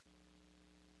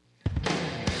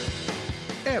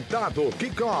É dado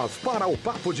kickoff para o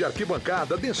papo de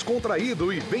arquibancada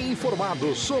descontraído e bem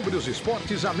informado sobre os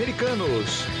esportes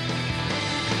americanos.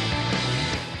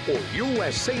 O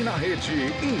USA na Rede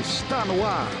está no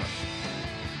ar.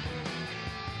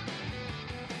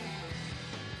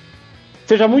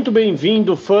 Seja muito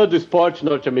bem-vindo, fã do esporte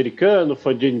norte-americano,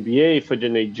 fã de NBA, fã de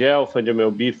NHL, fã de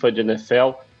MLB, fã de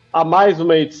NFL, a mais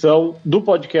uma edição do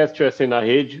podcast USA na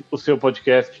Rede, o seu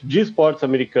podcast de esportes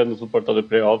americanos no Portal de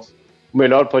Playoffs, o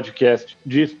melhor podcast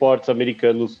de esportes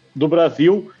americanos do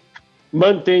Brasil.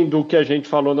 Mantendo o que a gente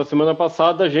falou na semana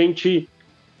passada, a gente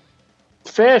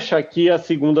fecha aqui a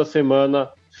segunda semana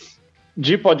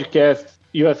de podcast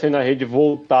USA na Rede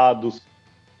voltados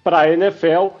para a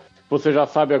NFL. Você já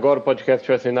sabe agora, o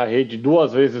podcast USA na Rede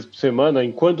 2 vezes por semana,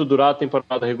 enquanto durar a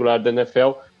temporada regular da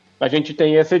NFL. A gente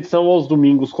tem essa edição aos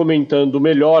domingos comentando o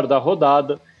melhor da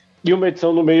rodada e uma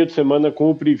edição no meio de semana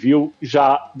com o preview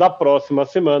já da próxima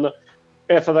semana.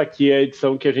 Essa daqui é a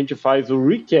edição que a gente faz o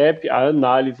recap, a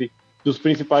análise dos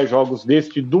principais jogos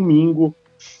deste domingo,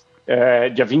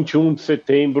 dia 21 de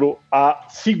setembro,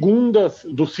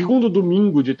 do segundo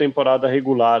domingo de temporada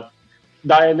regular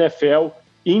da NFL.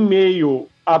 Em meio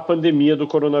à pandemia do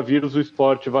coronavírus, o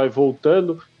esporte vai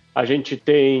voltando. A gente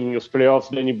tem os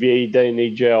playoffs da NBA e da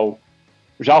NHL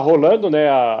já rolando, né?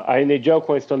 A NHL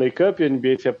com a Stanley Cup, a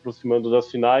NBA se aproximando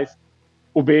das finais,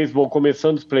 o beisebol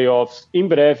começando os playoffs em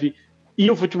breve e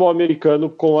o futebol americano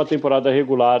com a temporada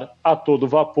regular a todo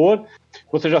vapor.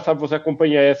 Você já sabe, você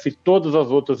acompanha essa e todas as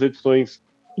outras edições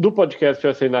do podcast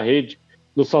USA na Rede,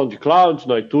 no SoundCloud,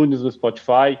 no iTunes, no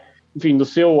Spotify, enfim, no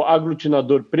seu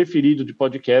aglutinador preferido de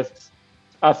podcasts.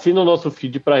 Assina o nosso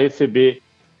feed para receber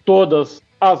todas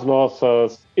as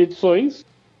nossas edições.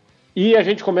 E a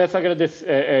gente começa a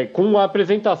agradecer, com a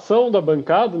apresentação da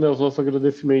bancada, né, os nossos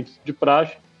agradecimentos de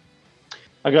praxe,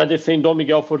 agradecendo ao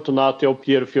Miguel Fortunato e ao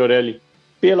Piero Fiorelli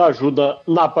pela ajuda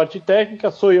na parte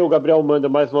técnica. Sou eu, Gabriel Manda,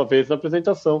 mais uma vez na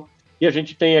apresentação. E a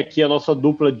gente tem aqui a nossa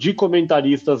dupla de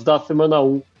comentaristas da semana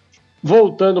 1,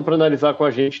 voltando para analisar com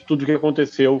a gente tudo o que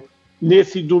aconteceu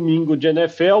nesse domingo de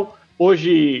NFL.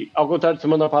 Hoje, ao contrário da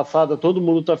semana passada, todo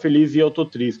mundo está feliz e eu estou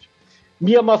triste.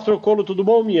 Mia Mastrocolo, tudo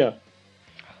bom, Mia?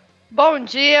 Bom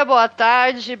dia, boa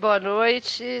tarde, boa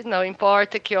noite. Não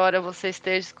importa que hora você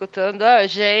esteja escutando a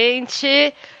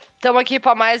gente. Estamos aqui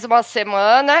para mais uma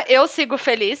semana. Eu sigo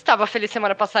feliz, estava feliz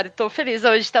semana passada e estou feliz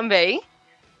hoje também.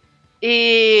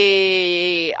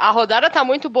 E a rodada está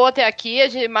muito boa até aqui,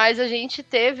 mas a gente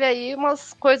teve aí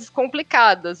umas coisas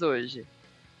complicadas hoje.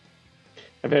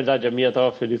 É verdade, a minha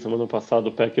estava feliz semana passada,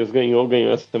 o Packers ganhou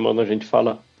essa semana, a gente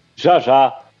fala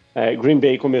já. Green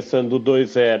Bay começando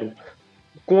 2-0.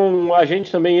 Com a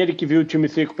gente também, ele que viu o time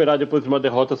se recuperar depois de uma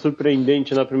derrota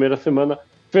surpreendente na primeira semana,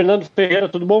 Fernando Ferreira.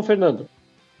 Tudo bom, Fernando?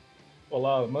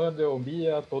 Olá, Amanda,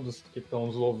 Bia, todos que estão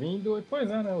nos ouvindo. E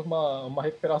pois é, né, uma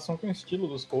recuperação com o estilo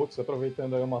dos Colts,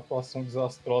 aproveitando aí uma atuação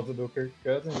desastrosa do Kirk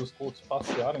Cousins. Os Colts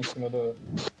passearam em cima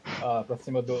pra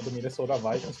cima do Minnesota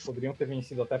Vikings, poderiam ter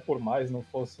vencido até por mais, não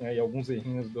fossem aí alguns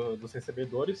errinhos dos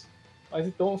recebedores. Mas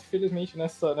então, felizmente,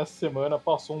 nessa semana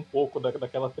passou um pouco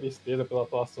daquela tristeza pela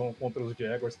atuação contra os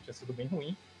Jaguars, que tinha sido bem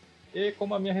ruim. E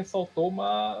como a minha ressaltou,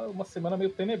 uma semana meio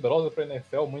tenebrosa para a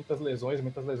NFL, muitas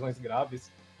lesões graves,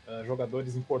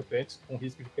 jogadores importantes com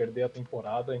risco de perder a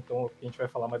temporada, então a gente vai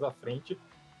falar mais à frente.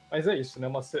 Mas é isso, né?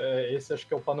 Esse acho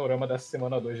que é o panorama dessa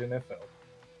semana 2 de NFL.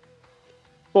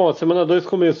 Bom, a semana 2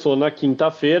 começou na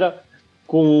quinta-feira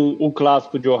com o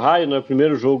clássico de Ohio, né? O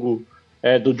primeiro jogo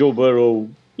do Joe Burrow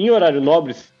em horário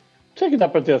nobre. Não sei que dá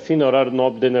para ter assim, no horário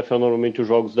nobre da NFL, normalmente os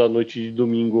jogos da noite de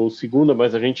domingo ou segunda,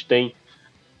 mas a gente tem,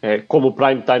 como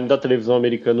prime time da televisão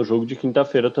americana, o jogo de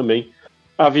quinta-feira também,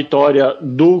 a vitória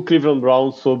do Cleveland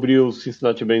Browns sobre os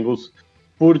Cincinnati Bengals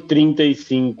por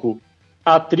 35-30.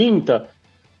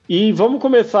 E vamos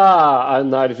começar a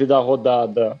análise da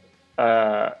rodada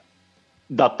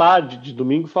da tarde de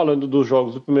domingo, falando dos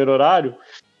jogos do primeiro horário,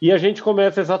 e a gente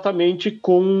começa exatamente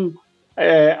com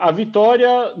a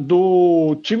vitória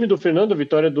do time do Fernando, a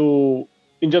vitória do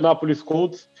Indianapolis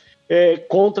Colts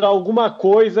contra alguma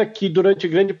coisa que durante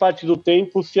grande parte do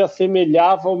tempo se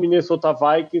assemelhava ao Minnesota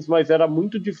Vikings, mas era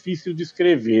muito difícil de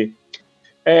escrever.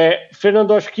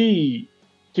 Fernando, acho que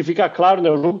fica claro,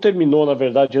 né? O jogo terminou, na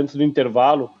verdade, antes do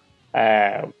intervalo.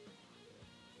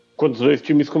 Quando os dois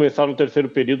times começaram o terceiro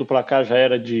período, o placar já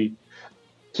era de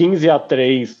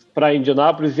 15-3 para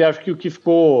Indianapolis, e acho que o que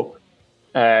ficou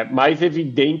mais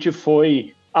evidente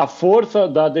foi a força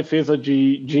da defesa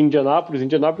de Indianapolis.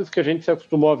 Indianapolis, que a gente se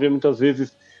acostumou a ver muitas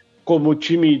vezes como o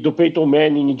time do Peyton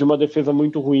Manning, de uma defesa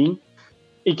muito ruim,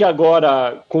 e que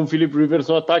agora, com o Philip Rivers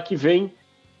no ataque, vem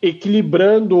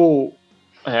equilibrando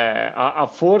a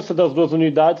força das duas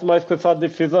unidades, mas com essa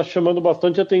defesa chamando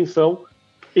bastante atenção,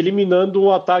 eliminando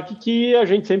um ataque que a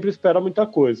gente sempre espera muita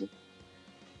coisa.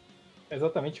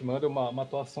 Exatamente, manda uma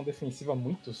atuação defensiva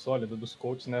muito sólida dos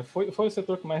Colts, né? Foi o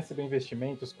setor que mais recebeu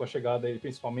investimentos com a chegada aí,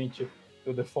 principalmente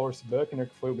do DeForest Buckner,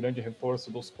 que foi o grande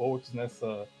reforço dos Colts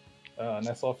nessa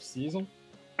off-season.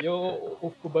 E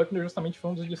o Buckner justamente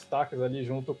foi um dos destaques ali,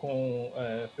 junto com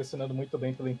pressionando muito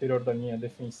bem pelo interior da linha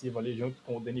defensiva ali, junto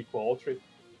com o Denico Autry.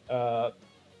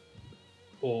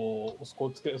 Os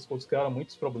Colts criaram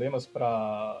muitos problemas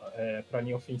para a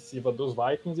linha ofensiva dos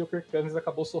Vikings e o Kirk Cousins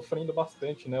acabou sofrendo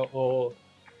bastante, né? O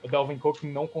Dalvin Cook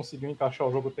não conseguiu encaixar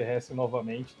o jogo terrestre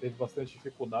novamente, teve bastante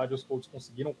dificuldade, os Colts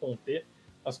conseguiram conter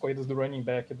as corridas do running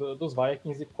back dos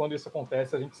Vikings, e quando isso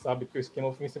acontece a gente sabe que o esquema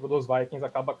ofensivo dos Vikings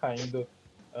acaba caindo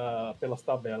pelas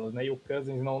tabelas, né? E o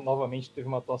Cousins novamente teve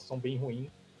uma atuação bem ruim,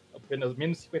 apenas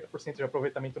menos 50% de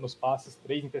aproveitamento nos passes,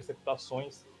 3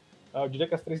 interceptações. Eu diria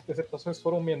que as 3 interceptações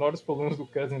foram menores problemas do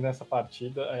Cousins nessa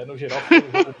partida. No geral, foi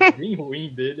um jogo bem ruim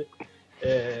dele.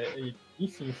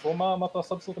 Enfim, foi uma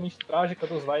atuação absolutamente trágica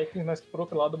dos Vikings, mas que, por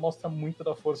outro lado, mostra muito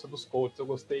da força dos Colts. Eu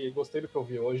gostei do que eu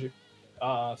vi hoje.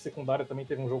 A secundária também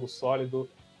teve um jogo sólido.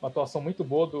 Uma atuação muito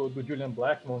boa do Julian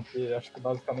Blackmon, que acho que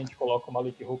basicamente coloca o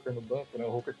Malik Hooker no banco, né?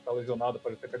 O Hooker que está lesionado,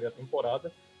 pode até perder a temporada.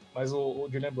 Mas o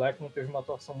Julian Blackmon teve uma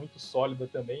atuação muito sólida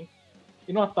também.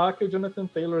 E no ataque, o Jonathan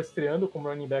Taylor estreando como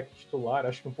running back titular,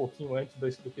 acho que um pouquinho antes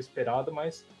do que esperado,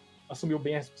 mas assumiu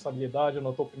bem a responsabilidade,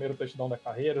 anotou o primeiro touchdown da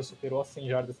carreira, superou as 100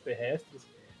 jardas terrestres,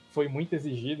 foi muito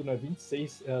exigido, né,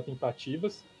 26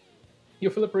 tentativas. E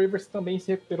o Philip Rivers também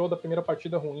se recuperou da primeira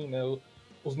partida ruim, né?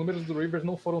 Os números do Rivers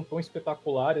não foram tão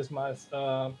espetaculares, mas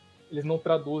eles não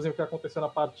traduzem o que aconteceu na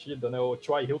partida, né? O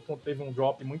T.Y. Hilton teve um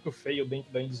drop muito feio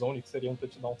dentro da endzone, que seria um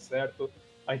touchdown certo.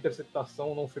 A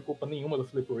interceptação não foi culpa nenhuma do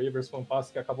Philip Rivers, foi um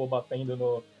passe que acabou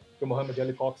batendo que o Mohamed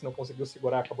Ali Cox não conseguiu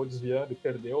segurar, acabou desviando e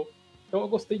perdeu. Então eu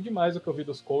gostei demais do que eu vi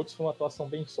dos Colts, foi uma atuação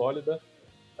bem sólida.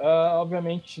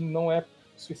 Obviamente não é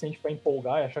suficiente para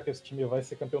empolgar e achar que esse time vai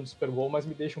ser campeão do Super Bowl, mas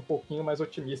me deixa um pouquinho mais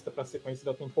otimista para a sequência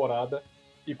da temporada,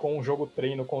 e com um jogo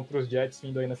treino contra os Jets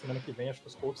vindo aí na semana que vem, acho que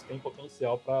os Colts têm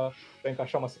potencial para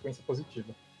encaixar uma sequência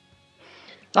positiva.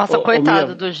 Nossa,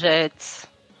 coitado do Jets.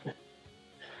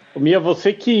 Mia,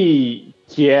 você que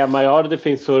é a maior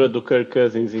defensora do Kirk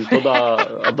Cousins em toda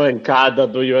a bancada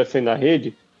do USA na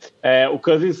rede, o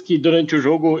Cousins, que durante o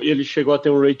jogo ele chegou a ter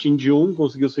um rating de 1,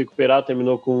 conseguiu se recuperar,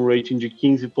 terminou com um rating de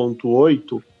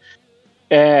 15.8.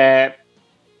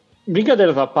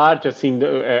 Brincadeiras à parte, assim,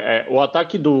 o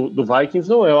ataque do Vikings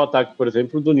não é o ataque, por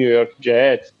exemplo, do New York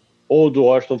Jets ou do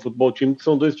Washington Football Team, que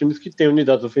são dois times que têm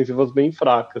unidades ofensivas bem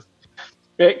fracas.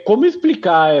 Como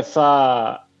explicar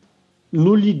essa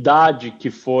nulidade que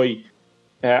foi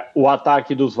o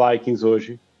ataque dos Vikings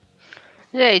hoje?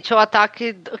 Gente, o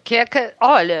ataque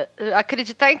olha,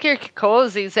 acreditar em Kirk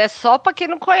Cousins é só pra quem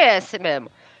não conhece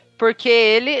mesmo. Porque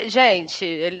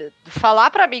ele falar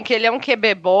pra mim que ele é um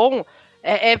QB bom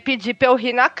é pedir pra eu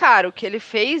rir na cara. O que ele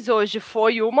fez hoje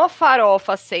foi uma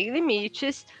farofa sem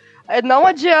limites. Não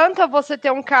adianta você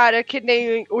ter um cara que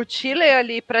nem o Chile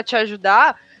ali pra te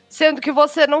ajudar, sendo que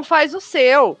você não faz o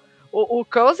seu. O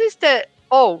Cousins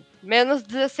menos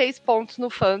 16 pontos no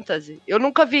Fantasy. Eu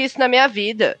nunca vi isso na minha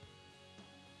vida.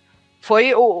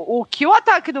 Foi o que o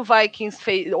ataque do Vikings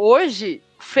fez hoje,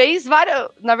 fez várias...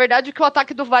 Na verdade, o que o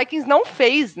ataque do Vikings não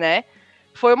fez, né?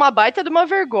 Foi uma baita de uma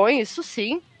vergonha, isso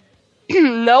sim.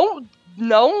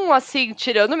 Não assim,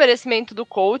 tirando o merecimento do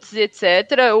Colts e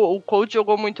etc. O Colts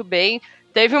jogou muito bem.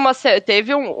 Teve uma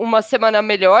semana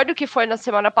melhor do que foi na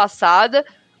semana passada,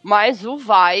 mas o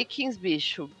Vikings,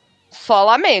 bicho, só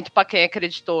lamento pra quem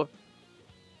acreditou.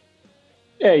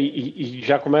 E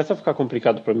já começa a ficar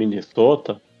complicado para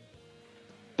Minnesota,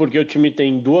 porque o time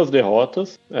tem 2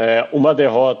 derrotas, uma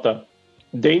derrota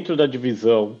dentro da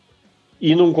divisão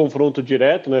e num confronto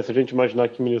direto, né? Se a gente imaginar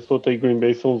que Minnesota e Green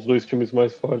Bay são os 2 times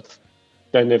mais fortes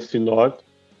da NFC Norte.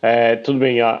 Tudo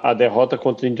bem, a derrota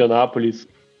contra Indianapolis,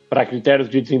 para critérios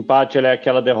de desempate, ela é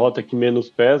aquela derrota que menos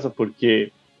pesa,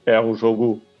 porque é um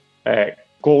jogo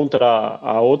contra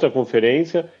a outra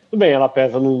conferência. Tudo bem, ela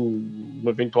pesa num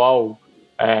eventual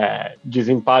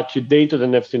desempate dentro da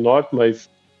NFC Norte, mas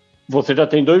você já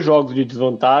tem 2 jogos de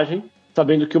desvantagem,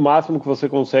 sabendo que o máximo que você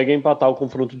consegue é empatar o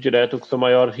confronto direto com o seu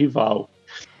maior rival.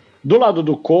 Do lado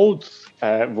do Colts,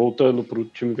 voltando para o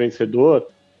time vencedor,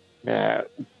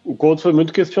 o Colts foi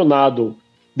muito questionado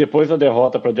depois da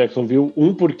derrota para Jacksonville,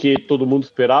 porque todo mundo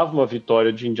esperava uma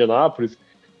vitória de Indianapolis,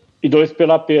 e 2,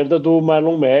 pela perda do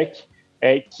Marlon Mack,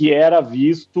 que era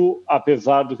visto,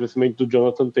 apesar do crescimento do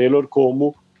Jonathan Taylor,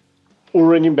 como o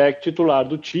running back titular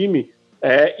do time.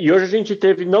 E hoje a gente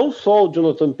teve não só o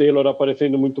Jonathan Taylor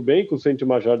aparecendo muito bem, com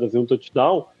 101 jardas e um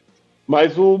touchdown,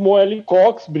 mas o Mo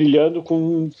Alie-Cox brilhando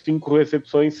com 5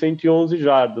 recepções, 111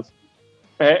 jardas.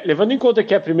 Levando em conta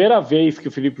que é a primeira vez que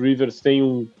o Philip Rivers tem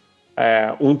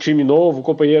um time novo,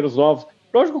 companheiros novos,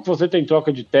 lógico que você tem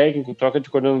troca de técnico, troca de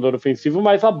coordenador ofensivo,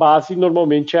 mas a base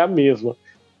normalmente é a mesma.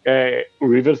 O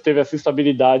Rivers teve essa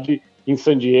estabilidade em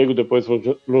San Diego, depois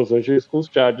Los Angeles com os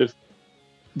Chargers.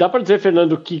 Dá para dizer,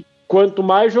 Fernando, que quanto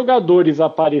mais jogadores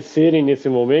aparecerem nesse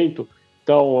momento,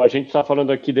 então a gente está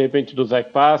falando aqui de repente do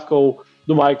Zach Pascal,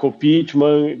 do Michael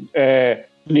Pittman,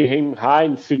 do Nyheim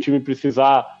Hines, se o time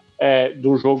precisar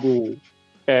do jogo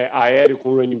aéreo com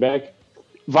o running back,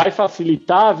 vai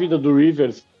facilitar a vida do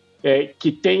Rivers,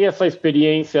 que tem essa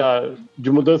experiência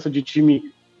de mudança de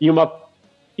time em uma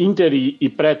inter e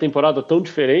pré-temporada tão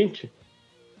diferente?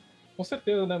 Com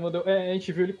certeza, né, Mandel? A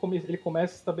gente viu ele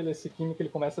começa a estabelecer química, ele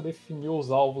começa a definir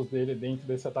os alvos dele dentro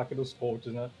desse ataque dos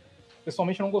Colts, né?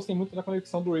 Pessoalmente, eu não gostei muito da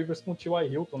conexão do Rivers com o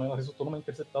T.Y. Hilton, né? Ela resultou numa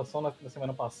interceptação na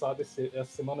semana passada. Essa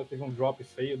semana teve um drop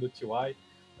feio do T.Y.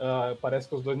 Parece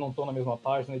que os dois não estão na mesma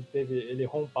página. Ele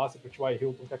errou um passe pro T.Y.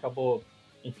 Hilton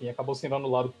que acabou sendo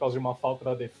anulado por causa de uma falta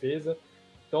da defesa.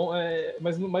 Então,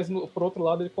 mas por outro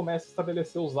lado, ele começa a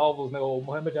estabelecer os alvos, né? O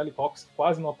Mohamed Alie-Cox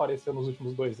quase não apareceu nos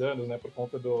últimos 2 anos, né? Por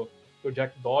conta do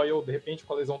Jack Doyle. De repente,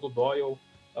 com a lesão do Doyle,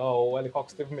 o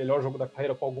Alie-Cox teve o melhor jogo da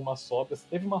carreira com algumas sobras.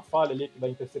 Teve uma falha ali da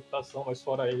interceptação, mas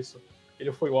fora isso,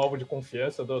 ele foi o alvo de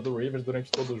confiança do Rivers durante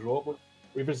todo o jogo.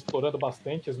 O Rivers explorando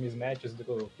bastante os mismatches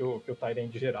que o tight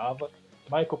end gerava.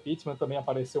 Michael Pittman também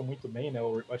apareceu muito bem, né?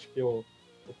 Eu acho que o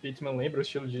Pittman lembra o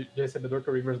estilo de recebedor que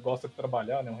o Rivers gosta de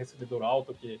trabalhar, né? Um recebedor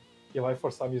alto que vai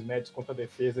forçar mismatches contra a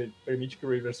defesa e permite que o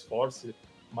Rivers force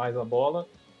mais a bola.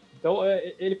 Então,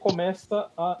 ele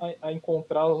começa a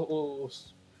encontrar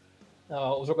os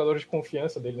jogadores de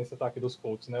confiança dele nesse ataque dos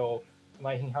Colts, né? O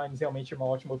Nyheim Hines realmente é uma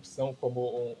ótima opção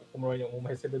como um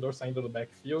recebedor saindo do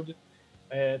backfield.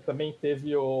 Também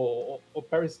teve o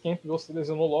Paris Campbell, se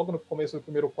lesionou logo no começo do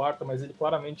primeiro quarto, mas ele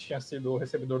claramente tinha sido o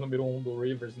recebedor número 1 do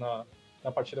Rivers na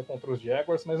partida contra os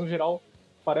Jaguars, mas no geral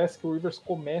parece que o Rivers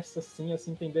começa sim a se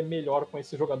entender melhor com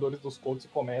esses jogadores dos Colts e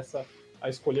começa a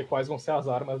escolher quais vão ser as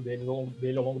armas dele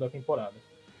ao longo da temporada.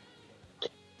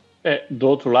 Do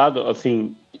outro lado,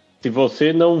 assim, se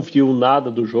você não viu nada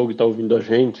do jogo e tá ouvindo a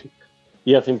gente,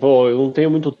 e assim, eu não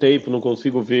tenho muito tempo, não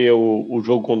consigo ver o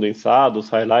jogo condensado, os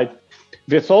highlights,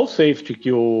 vê só o safety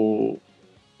que o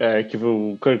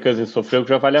Kirk Cousins sofreu, que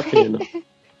já vale a pena.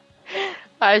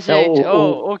 Gente,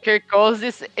 o Kirk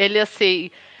Cousins, ele assim...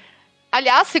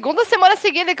 Aliás, segunda semana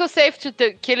seguida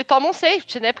que ele toma um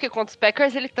safety, né? Porque contra os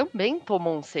Packers ele também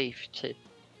tomou um safety.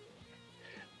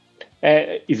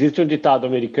 Existe um ditado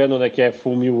americano, né, que é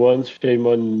fool me once, shame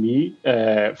on me,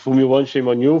 fool me once, shame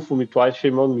on you, fool me twice,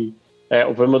 shame on me.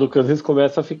 O problema do Cousins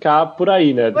começa a ficar por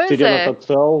aí, né? Seria na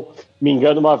tradução, me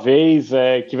engano uma vez,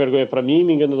 que vergonha pra mim,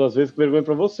 me engano 2 vezes, que vergonha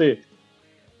pra você.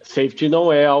 Safety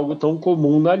não é algo tão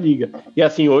comum na liga. E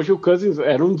assim, hoje o Cousins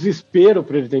era um desespero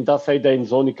para ele tentar sair da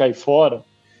endzone e cair fora.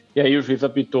 E aí o juiz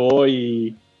apitou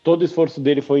e todo o esforço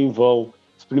dele foi em vão,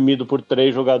 exprimido por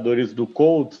 3 jogadores do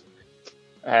Colts.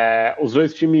 Os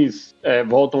 2 times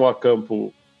voltam a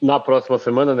campo na próxima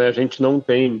semana, né? A gente não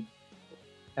tem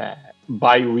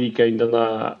bye week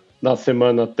ainda na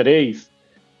semana 3.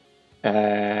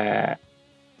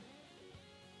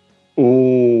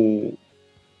 O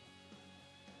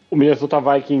Minnesota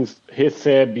Vikings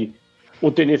recebe o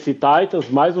Tennessee Titans,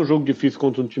 mais um jogo difícil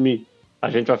contra um time, a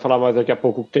gente vai falar mais daqui a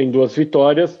pouco, que tem 2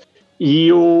 vitórias,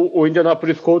 e o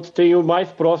Indianapolis Colts tem o mais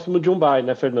próximo de um bye,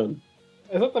 né, Fernando?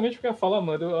 Exatamente o que eu ia falar,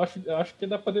 mano. Eu acho que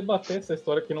dá pra debater essa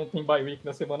história que não tem bye week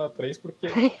na semana 3, porque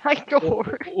Ai, que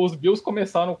horror. Os Bills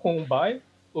começaram com um bye,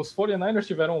 os 49ers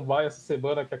tiveram um bye essa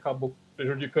semana que acabou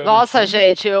prejudicando. Nossa,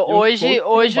 gente, hoje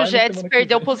o Jets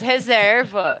perdeu pros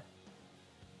reserva.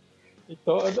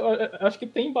 Então, eu acho que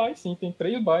tem bye, sim. Tem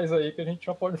 3 byes aí que a gente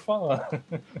já pode falar.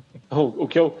 O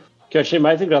que eu achei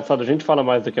mais engraçado, a gente fala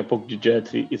mais daqui a pouco de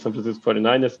Jets e San Francisco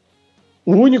 49ers.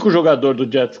 O único jogador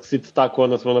do Jets que se destacou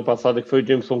na semana passada, que foi o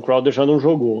Jameson Crowder, já não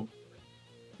jogou.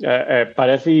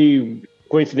 Parece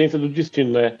coincidência do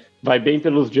destino, né? Vai bem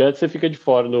pelos Jets e fica de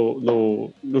fora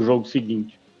no jogo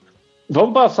seguinte.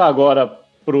 Vamos passar agora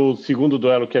para o segundo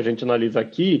duelo que a gente analisa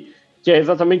aqui, que é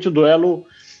exatamente o duelo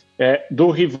do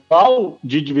rival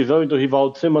de divisão e do rival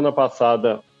de semana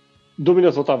passada do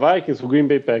Minnesota Vikings, o Green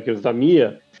Bay Packers da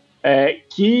Mia,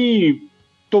 que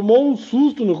tomou um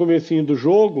susto no comecinho do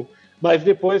jogo, mas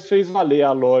depois fez valer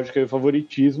a lógica e o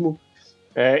favoritismo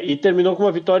e terminou com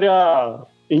uma vitória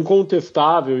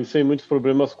incontestável e sem muitos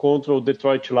problemas contra o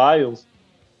Detroit Lions.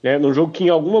 Num jogo que em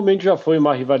algum momento já foi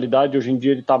uma rivalidade, hoje em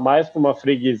dia ele está mais para uma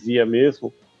freguesia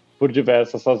mesmo, por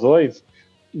diversas razões.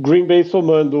 Green Bay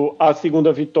somando a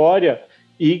segunda vitória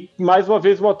e, mais uma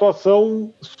vez, uma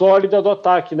atuação sólida do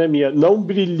ataque, né, Mia? Não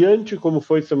brilhante como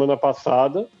foi semana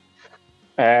passada,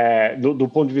 do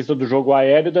ponto de vista do jogo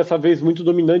aéreo, dessa vez muito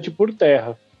dominante por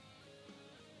terra.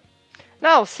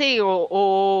 Não, sim,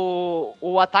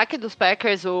 o ataque dos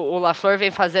Packers, o LaFleur vem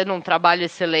fazendo um trabalho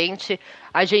excelente.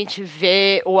 A gente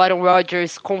vê o Aaron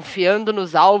Rodgers confiando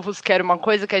nos alvos, que era uma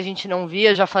coisa que a gente não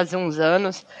via já fazia uns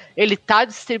anos. Ele tá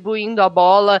distribuindo a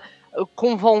bola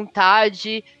com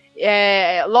vontade.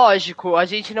 Lógico, a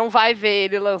gente não vai ver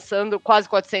ele lançando quase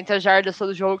 400 jardas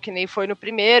todo jogo, que nem foi no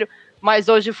primeiro, mas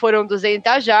hoje foram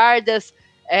 200 jardas.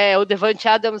 O Davante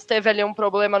Adams teve ali um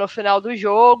problema no final do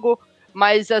jogo,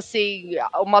 mas, assim,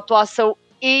 uma atuação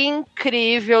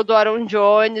incrível do Aaron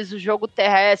Jones, o jogo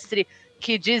terrestre,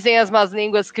 que dizem as más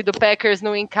línguas que do Packers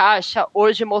não encaixa,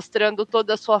 hoje mostrando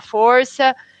toda a sua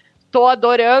força. Tô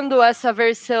adorando essa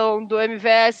versão do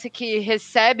MVS que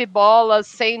recebe bolas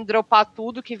sem dropar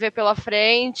tudo que vê pela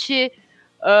frente.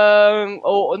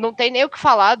 Não tem nem o que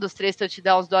falar dos 3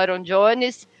 touchdowns do Aaron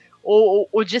Jones.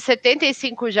 O de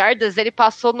 75 jardas, ele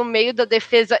passou no meio da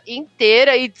defesa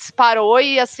inteira e disparou,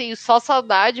 e assim, só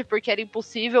saudade, porque era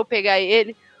impossível pegar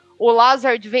ele. O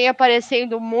Lazard vem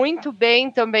aparecendo muito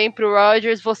bem também pro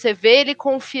Rodgers, você vê ele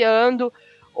confiando.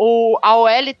 A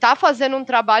OL tá fazendo um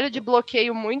trabalho de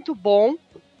bloqueio muito bom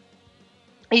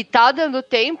e tá dando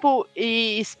tempo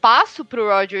e espaço pro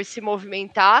Rodgers se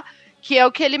movimentar, que é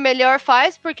o que ele melhor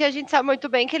faz, porque a gente sabe muito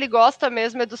bem que ele gosta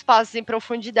mesmo dos passes em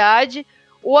profundidade.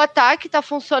 O ataque tá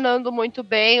funcionando muito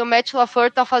bem, o Matt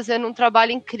LaFleur tá fazendo um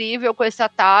trabalho incrível com esse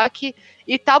ataque,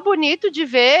 e tá bonito de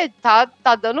ver, tá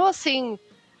dando, assim,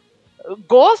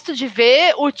 gosto de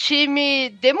ver. O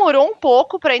time demorou um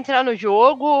pouco para entrar no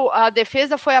jogo, a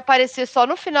defesa foi aparecer só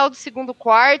no final do segundo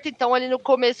quarto, então ali no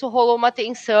começo rolou uma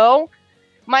tensão,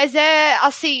 mas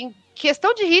assim,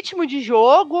 questão de ritmo de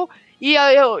jogo, e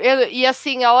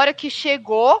assim, a hora que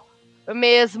chegou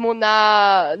mesmo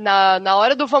na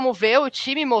hora do vamos ver, o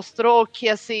time mostrou que,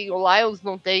 assim, o Lions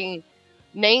não tem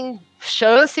nem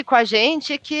chance com a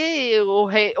gente, que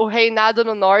o reinado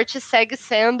no norte segue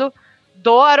sendo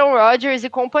do Aaron Rodgers e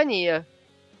companhia.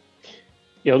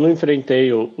 Eu não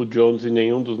enfrentei o Jones em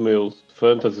nenhum dos meus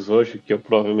fantasies hoje, que eu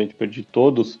provavelmente perdi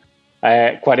todos.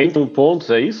 41 pontos,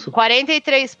 é isso?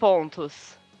 43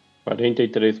 pontos.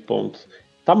 43 pontos.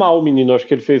 Tá mal, o menino. Acho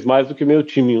que ele fez mais do que meu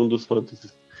time em um dos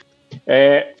fantasies.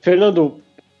 Fernando,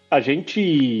 a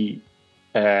gente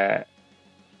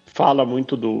fala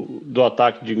muito do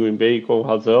ataque de Green Bay, com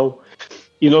razão,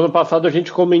 e no ano passado a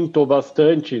gente comentou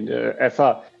bastante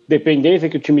essa dependência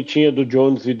que o time tinha do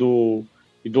Jones e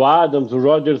do Adams, o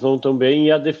Rodgers também,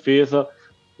 e a defesa,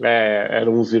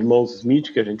 eram os irmãos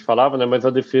Smith que a gente falava, né, mas a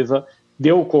defesa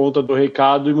deu conta do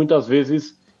recado e muitas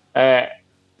vezes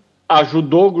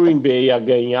ajudou o Green Bay a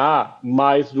ganhar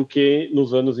mais do que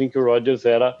nos anos em que o Rodgers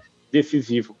era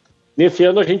decisivo. Nesse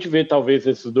ano a gente vê, talvez,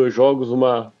 nesses 2 jogos,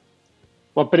 uma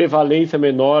prevalência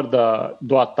menor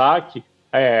do ataque,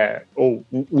 ou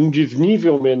um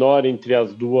desnível menor entre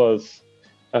as duas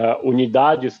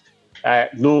unidades.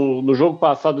 No jogo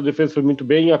passado a defesa foi muito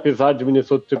bem, apesar de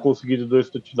Minnesota ter conseguido 2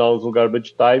 touchdowns no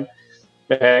garbage time.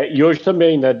 E hoje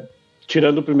também, né,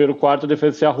 tirando o primeiro quarto, a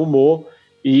defesa se arrumou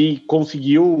e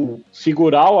conseguiu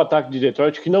segurar o ataque de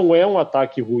Detroit, que não é um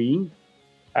ataque ruim,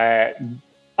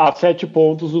 a 7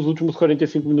 pontos nos últimos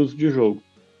 45 minutos de jogo.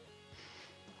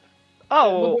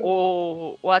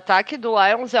 O ataque do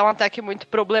Lions é um ataque muito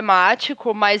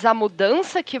problemático, mas a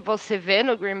mudança que você vê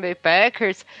no Green Bay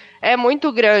Packers é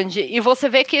muito grande. E você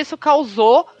vê que isso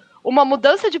causou uma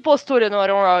mudança de postura no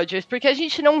Aaron Rodgers, porque a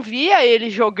gente não via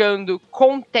ele jogando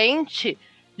contente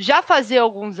já fazia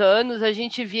alguns anos. A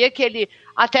gente via que ele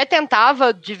até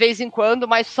tentava de vez em quando,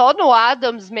 mas só no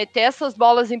Adams meter essas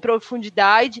bolas em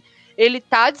profundidade. Ele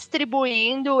tá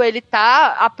distribuindo, ele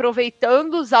tá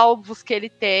aproveitando os alvos que ele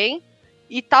tem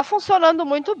e tá funcionando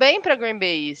muito bem para Green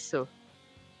Bay isso.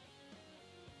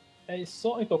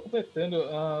 Então, completando,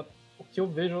 o que eu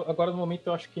vejo agora no momento,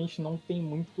 eu acho que a gente não tem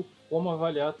muito como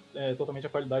avaliar totalmente a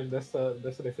qualidade dessa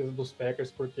defesa dos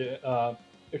Packers, porque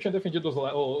eu tinha defendido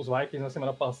os Vikings na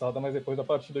semana passada, mas depois da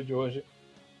partida de hoje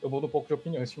eu mudo um pouco de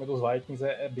opinião. Esse time dos Vikings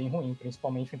é bem ruim,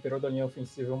 principalmente o interior da linha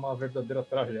ofensiva é uma verdadeira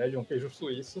tragédia, um queijo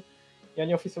suíço. E a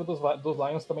linha ofensiva dos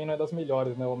Lions também não é das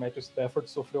melhores, né? O Matthew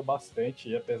Stafford sofreu bastante,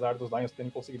 e apesar dos Lions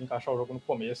terem conseguido encaixar o jogo no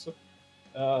começo,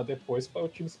 depois o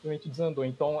time simplesmente desandou.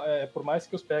 Então, por mais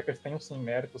que os Packers tenham sim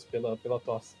méritos pelas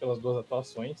 2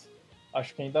 atuações,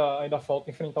 acho que ainda falta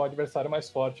enfrentar um adversário mais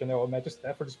forte, né? O Matthew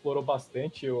Stafford explorou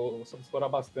bastante, soube explorar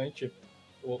bastante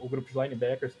o grupo de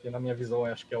linebackers, que na minha visão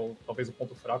acho que é talvez o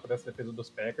ponto fraco dessa defesa dos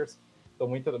Packers. Então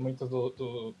muitas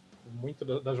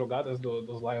das jogadas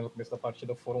dos Lions no começo da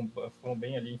partida foram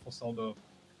bem ali em função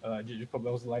de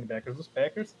problemas dos linebackers dos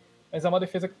Packers, mas é uma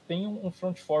defesa que tem um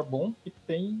front four bom e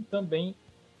tem também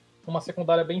uma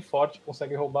secundária bem forte, que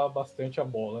consegue roubar bastante a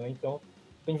bola, né? Então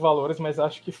tem valores, mas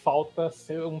acho que falta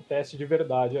ser um teste de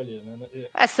verdade ali, né?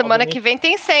 Semana que vem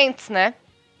tem Saints, né?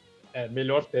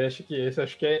 Melhor teste que esse,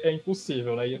 acho que é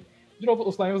impossível, né? E, de novo,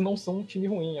 os Lions não são um time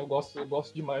ruim, eu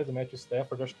gosto demais do Matthew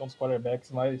Stafford, acho que é um dos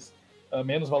quarterbacks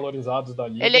menos valorizados da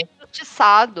liga. Ele é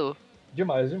injustiçado.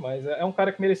 Demais. É um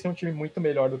cara que merecia um time muito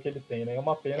melhor do que ele tem, né? É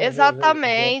uma pena.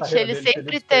 Exatamente, ele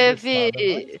sempre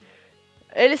teve...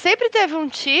 Ele sempre teve um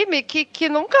time que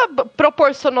nunca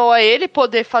proporcionou a ele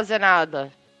poder fazer nada.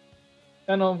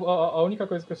 A única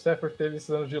coisa que o Stafford teve esses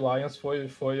anos de Lions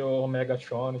foi o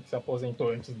Megatron, que se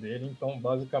aposentou antes dele. Então,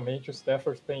 basicamente, o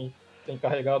Stafford tem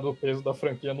carregado o peso da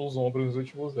franquia nos ombros nos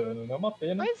últimos anos. É uma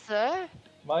pena. Pois é.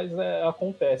 Mas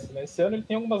acontece, né? Esse ano ele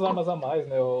tem algumas armas a mais,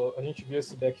 né? A gente viu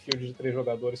esse backfield de 3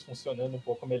 jogadores funcionando um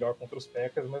pouco melhor contra os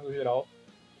Packers, mas no geral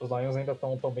os Lions ainda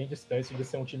estão bem distantes de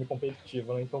ser um time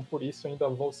competitivo, né? Então por isso ainda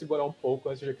vou segurar um pouco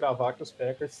antes de cravar que os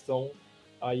Packers são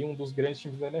aí um dos grandes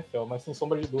times da NFL, mas sem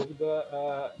sombra de dúvida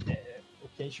o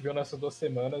que a gente viu nessas 2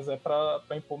 semanas é para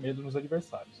impor medo nos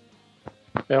adversários.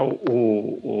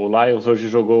 O Lions hoje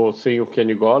jogou sem o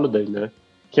Kenny Golladay, né?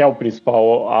 Que é o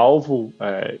principal alvo.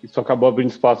 Isso acabou abrindo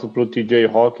espaço para o TJ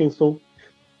Hawkinson.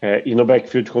 E no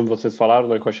backfield, como vocês falaram,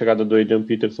 né, com a chegada do Adrian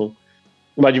Peterson,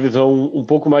 uma divisão um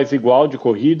pouco mais igual de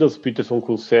corridas, o Peterson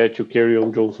com 7, o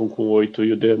Kerryon Johnson com 8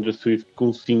 e o DeAndre Swift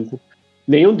com 5.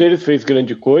 Nenhum deles fez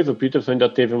grande coisa, o Peterson ainda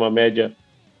teve uma média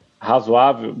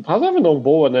razoável não,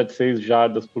 boa, né, de 6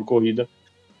 jardas por corrida,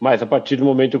 mas a partir do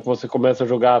momento que você começa a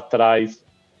jogar atrás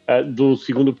do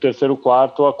segundo para o terceiro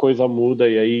quarto, a coisa muda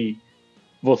e aí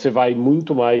você vai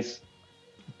muito mais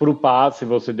para o passe,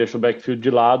 você deixa o backfield de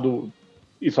lado.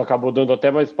 Isso acabou dando até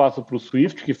mais espaço para o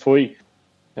Swift, que foi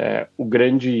o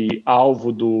grande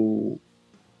alvo do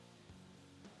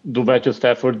Matthew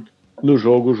Stafford no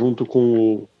jogo, junto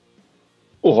com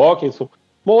o Hawkinson.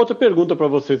 Uma outra pergunta para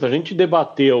vocês. A gente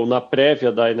debateu na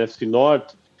prévia da NFC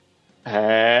Norte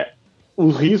o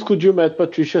risco de o Matt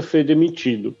Patricia ser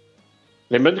demitido.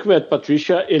 Lembrando que o Matt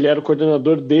Patricia ele era o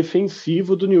coordenador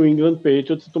defensivo do New England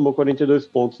Patriots e tomou 42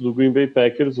 pontos do Green Bay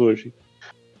Packers hoje.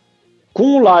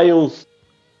 Com o Lions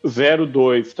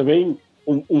 0-2, também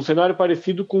um cenário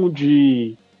parecido com o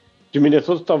de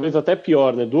Minnesota, talvez até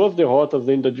pior, né? 2 derrotas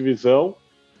dentro da divisão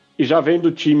e já vendo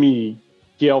o time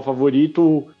que é o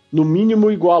favorito, no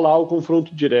mínimo igualar o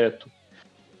confronto direto.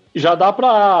 Já dá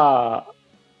para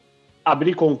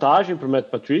abrir contagem para o Matt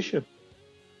Patricia?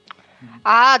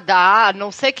 Dá. A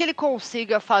não ser que ele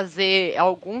consiga fazer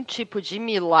algum tipo de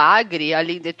milagre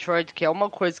ali em Detroit, que é uma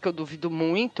coisa que eu duvido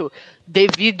muito,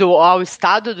 devido ao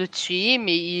estado do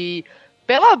time e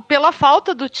pela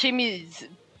falta do time,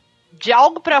 de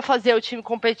algo para fazer o time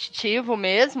competitivo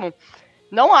mesmo.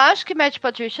 Não acho que Matt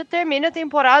Patricia termine a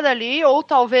temporada ali, ou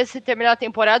talvez se terminar a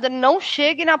temporada não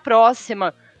chegue na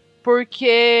próxima,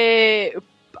 porque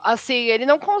assim, ele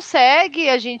não consegue,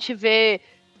 a gente vê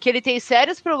que ele tem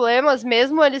sérios problemas,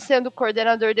 mesmo ele sendo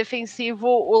coordenador defensivo,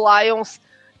 o Lions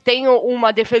tem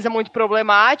uma defesa muito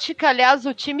problemática, aliás,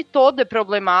 o time todo é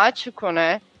problemático,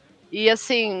 né? E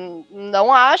assim,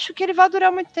 não acho que ele vai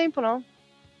durar muito tempo, não.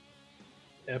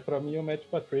 Pra mim o Matt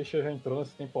Patricia já entrou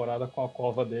nessa temporada com a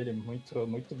cova dele muito,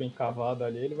 muito bem cavada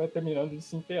ali, ele vai terminando de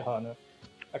se enterrar, né?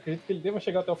 Acredito que ele deva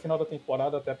chegar até o final da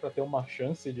temporada até para ter uma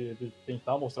chance de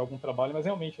tentar mostrar algum trabalho, mas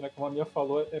realmente, né, como a Mia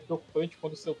falou, é preocupante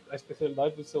quando a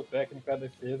especialidade do seu técnico é a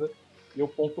defesa e o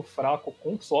ponto fraco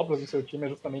com sobras do seu time é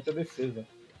justamente a defesa.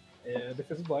 A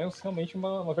defesa do Lions realmente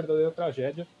uma verdadeira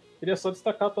tragédia. Queria só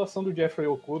destacar a atuação do Jeffrey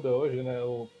Okudah hoje, né,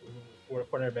 o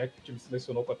cornerback que o time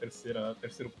selecionou com a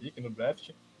terceiro pick no draft.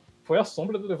 Foi a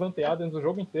sombra do Davante Adams o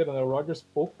jogo inteiro, né? O Rodgers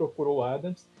pouco procurou o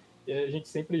Adams. E a gente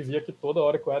sempre via que toda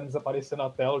hora que o Adams aparecia na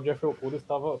tela, o Jeffrey Okudah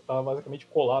estava basicamente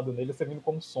colado nele, servindo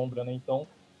como sombra, né? Então,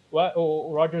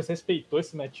 o Rodgers respeitou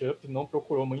esse matchup, não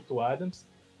procurou muito o Adams,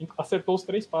 acertou os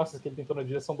 3 passes que ele tentou na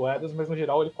direção do Adams, mas no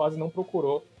geral ele quase não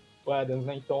procurou o Adams,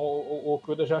 né? Então, o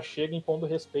Okudah já chega impondo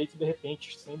respeito, de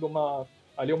repente, sendo uma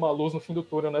luz no fim do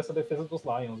túnel nessa defesa dos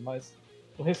Lions, mas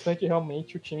no restante,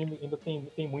 realmente, o time ainda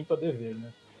tem muito a dever,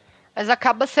 né? Mas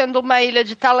acaba sendo uma ilha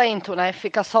de talento, né?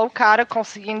 Fica só o cara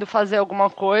conseguindo fazer alguma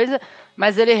coisa,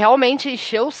 mas ele realmente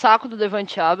encheu o saco do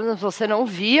Davante Adams, você não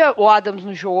via o Adams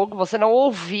no jogo, você não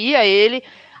ouvia ele.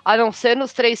 a não ser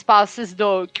nos 3 passes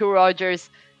que o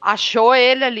Rodgers achou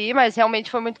ele ali, mas realmente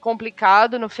foi muito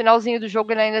complicado. No finalzinho do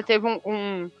jogo ele ainda teve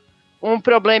um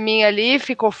probleminha ali,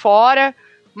 ficou fora.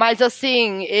 Mas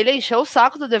assim, ele encheu o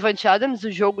saco do Davante Adams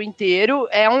o jogo inteiro.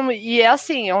 É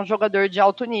um jogador de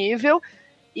alto nível.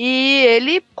 E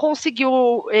ele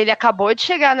acabou de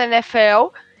chegar na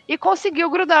NFL e conseguiu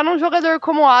grudar num jogador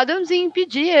como o Adams e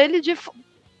impedir ele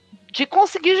de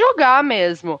conseguir jogar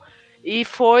mesmo. E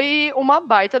foi uma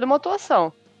baita de uma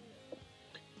atuação.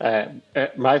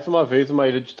 Mais uma vez uma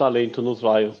ilha de talento nos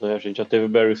Lions, né? A gente já teve o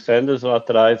Barry Sanders lá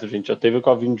atrás, a gente já teve o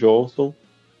Calvin Johnson,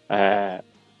 a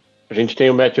gente tem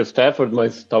o Matthew Stafford,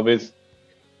 mas talvez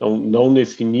não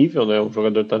nesse nível, né? Um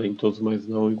jogador talentoso, mas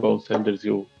não igual o Sanders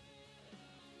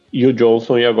e o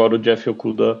Johnson, e agora o Jeff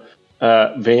Okudah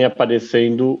vem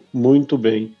aparecendo muito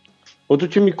bem. Outro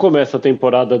time que começa a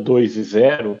temporada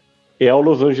 2-0 é o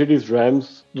Los Angeles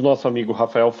Rams, do nosso amigo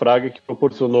Rafael Fraga, que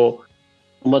proporcionou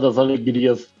uma das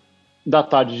alegrias da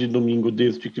tarde de domingo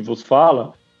desde que vos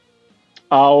fala,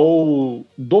 ao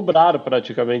dobrar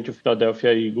praticamente o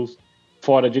Philadelphia Eagles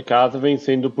fora de casa,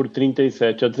 vencendo por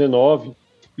 37-19,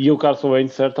 e o Carson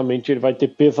Wentz certamente ele vai ter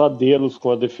pesadelos com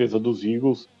a defesa dos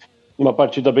Eagles, uma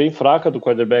partida bem fraca do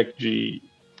quarterback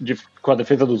com a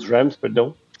defesa dos Rams,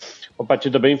 perdão, uma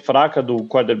partida bem fraca do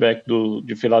quarterback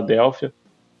de Filadélfia,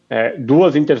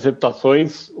 2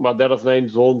 interceptações, uma delas na end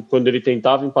zone, quando ele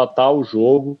tentava empatar o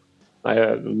jogo,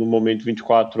 no momento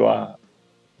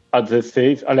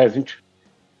 24-16, aliás,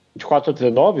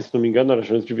 24-19, se não me engano, era a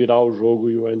chance de virar o jogo,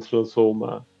 e o Wentz lançou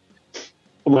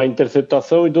uma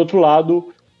interceptação. E do outro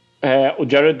lado, o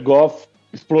Jared Goff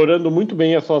explorando muito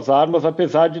bem as suas armas,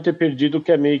 apesar de ter perdido o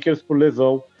Cam Akers por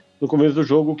lesão no começo do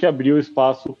jogo, que abriu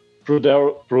espaço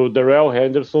para o Darrell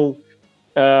Henderson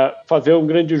fazer um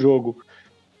grande jogo.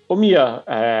 Ô Mia,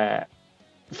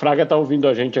 o Fraga está ouvindo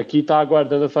a gente aqui, está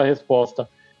aguardando essa resposta.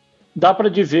 Dá para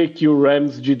dizer que o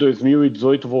Rams de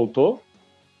 2018 voltou?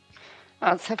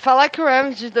 Você falar que o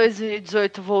Rams de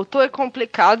 2018 voltou é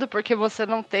complicado, porque você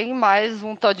não tem mais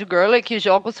um Todd Gurley que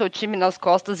joga o seu time nas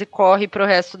costas e corre pro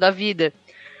resto da vida.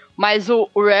 Mas o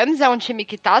Rams é um time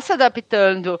que está se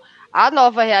adaptando à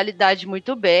nova realidade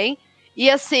muito bem. E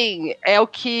assim, é o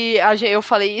que eu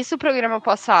falei isso no programa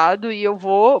passado, e eu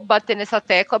vou bater nessa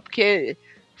tecla porque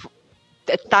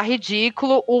tá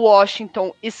ridículo. O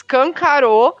Washington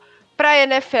escancarou para a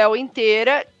NFL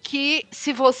inteira que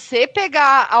se você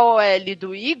pegar a OL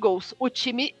do Eagles, o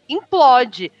time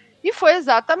implode. E foi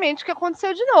exatamente o que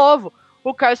aconteceu de novo.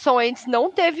 O Carson Wentz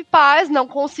não teve paz, não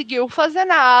conseguiu fazer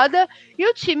nada, e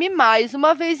o time mais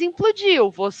uma vez implodiu.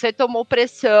 Você tomou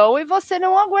pressão e você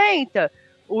não aguenta.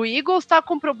 O Eagles está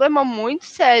com um problema muito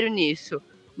sério nisso.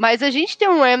 Mas a gente tem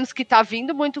um Rams que está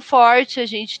vindo muito forte, a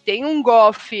gente tem um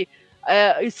Goff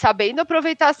sabendo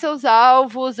aproveitar seus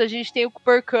alvos, a gente tem o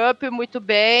Cooper Kupp muito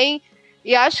bem,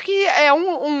 e acho que é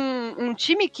um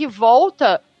time que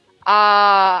volta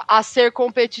a ser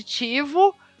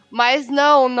competitivo, mas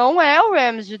não é o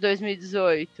Rams de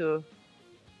 2018.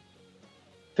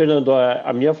 Fernando,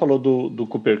 a Mia falou do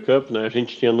Cooper Kupp, né? A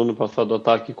gente tinha no ano passado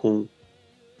ataque com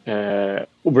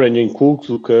o Brandon Cooks,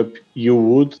 o Kupp e o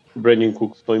Woods. O Brandon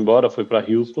Cooks foi embora, foi para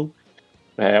Houston.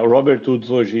 O Robert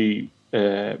Woods hoje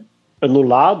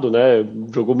anulado, né?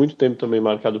 Jogou muito tempo também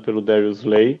marcado pelo Darius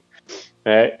Slay.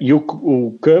 E o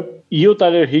Kupp e o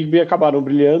Tyler Higbee acabaram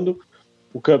brilhando.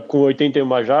 O Kupp com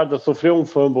 81 jardas, sofreu um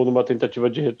fumble numa tentativa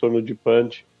de retorno de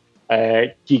punch,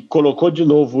 que colocou de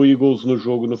novo o Eagles no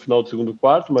jogo no final do segundo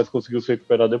quarto, mas conseguiu se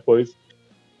recuperar depois.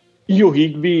 E o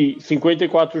Higbee,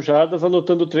 54 jardas,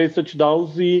 anotando 3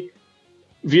 touchdowns e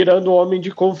virando o homem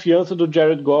de confiança do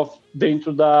Jared Goff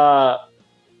dentro da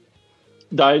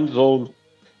end zone.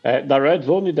 Da red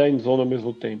zone e da end zone ao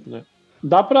mesmo tempo, né?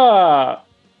 Dá pra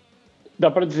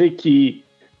dizer que,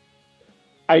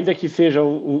 ainda que seja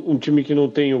um time que não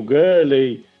tem o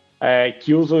Gurley,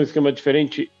 que usa um esquema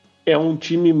diferente, é um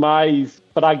time mais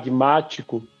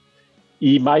pragmático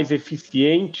e mais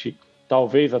eficiente,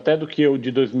 talvez até do que o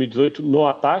de 2018 no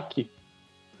ataque?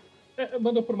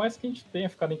 Mano, por mais que a gente tenha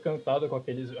ficado encantado com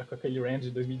aquele Rams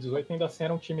de 2018, ainda assim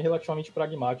era um time relativamente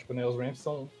pragmático, né? Os Rams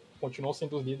continuam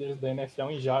sendo os líderes da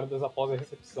NFL em jardas após a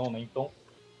recepção, né? Então,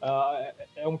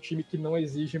 é um time que não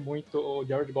exige muito. O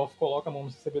Jared Goff coloca a mão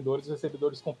nos recebedores, os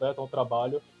recebedores completam o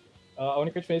trabalho. A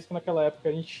única diferença é que naquela época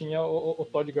a gente tinha o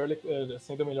Todd Gurley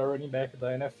sendo o melhor running back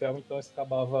da NFL, então isso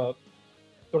acabava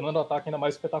tornando o ataque ainda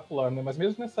mais espetacular, né? Mas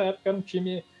mesmo nessa época era um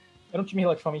time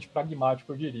relativamente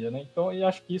pragmático, eu diria, né? Então eu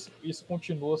acho que isso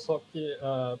continua, só que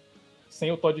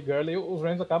sem o Todd Gurley, os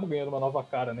Rams acabam ganhando uma nova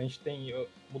cara, né? A gente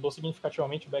mudou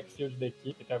significativamente o backfield da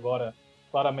equipe, que agora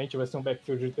claramente vai ser um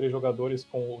backfield de 3 jogadores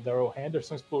com o Darrell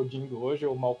Henderson explodindo hoje,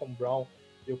 o Malcolm Brown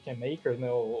e o Cam Akers,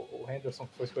 né? O Henderson,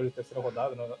 que foi escolha de 3ª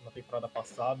rodada na temporada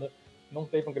passada, não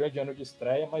teve um grande ano de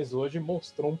estreia, mas hoje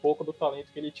mostrou um pouco do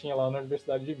talento que ele tinha lá na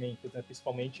Universidade de Memphis, né?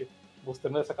 Principalmente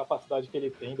mostrando essa capacidade que ele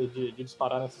tem de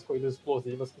disparar nessas corridas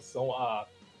explosivas que são a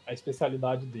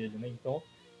especialidade dele, né? Então,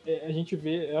 a gente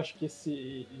vê, eu acho que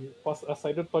a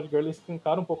saída do Todd Gurley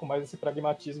escancara um pouco mais esse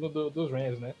pragmatismo dos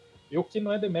Rams, né? E o que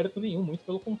não é demérito nenhum, muito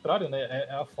pelo contrário, né?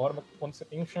 É a forma que quando você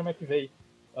tem um Sean McVay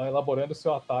elaborando o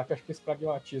seu ataque, acho que esse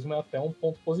pragmatismo é até um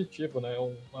ponto positivo, né? É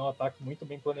um ataque muito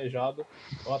bem planejado,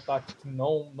 é um ataque que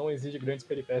não exige grandes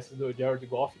peripécias do Jared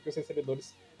Goff, que os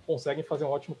recebedores conseguem fazer um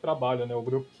ótimo trabalho, né? O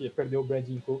grupo que perdeu o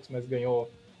Brandon Cooks, mas ganhou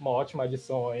uma ótima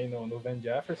adição aí no Van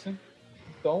Jefferson.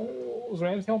 Então, os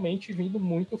Rams realmente vindo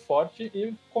muito forte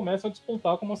e começam a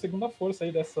despontar como uma segunda força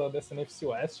aí dessa NFC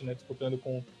West, né?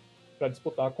 Para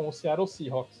disputar com o Seattle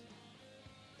Seahawks.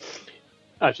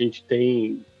 A gente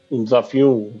tem um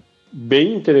desafio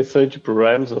bem interessante para o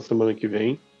Rams na semana que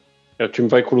vem. O time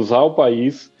vai cruzar o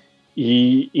país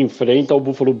e enfrenta o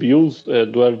Buffalo Bills,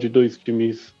 duelo de 2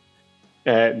 times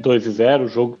 2-0. O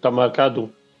jogo está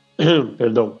marcado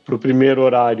para o primeiro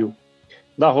horário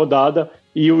da rodada.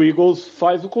 E o Eagles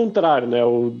faz o contrário, né?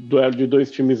 O duelo de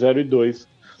 2 times 0-2.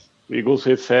 O Eagles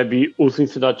recebe o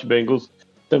Cincinnati Bengals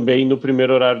também no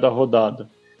primeiro horário da rodada.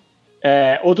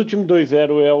 Outro time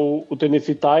 2-0 é o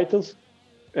Tennessee Titans.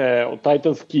 O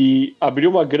Titans que abriu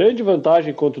uma grande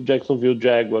vantagem contra o Jacksonville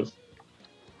Jaguars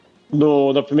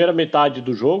na primeira metade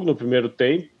do jogo, no primeiro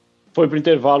tempo. Foi para o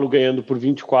intervalo ganhando por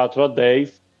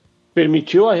 24-10.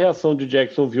 Permitiu a reação de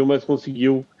Jacksonville, mas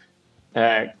conseguiu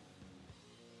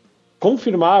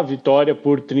confirmar a vitória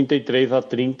por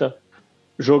 33-30,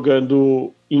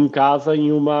 jogando em casa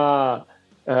em uma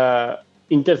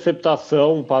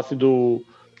interceptação, um passe do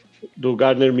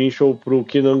Gardner Minshew para o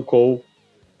Keenan Cole,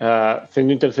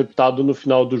 sendo interceptado no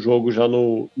final do jogo, já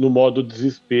no modo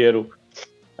desespero.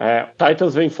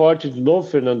 Titans vem forte de novo,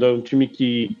 Fernando, é um time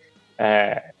que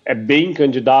é bem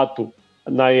candidato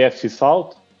na AFC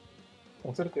South.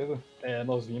 Com certeza.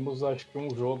 Nós vimos, acho que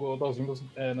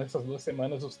nessas 2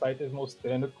 semanas os Titans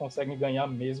mostrando que conseguem ganhar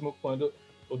mesmo quando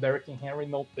o Derrick Henry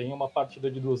não tem uma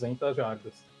partida de 200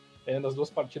 jardas. Nas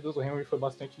 2 partidas o Henry foi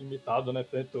bastante limitado, né?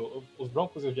 Tanto os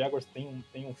Broncos e os Jaguars têm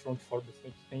um front four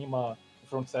bastante, tem um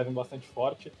front seven bastante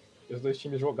forte. E os 2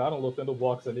 times jogaram lotando o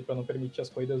box ali para não permitir as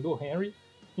corridas do Henry.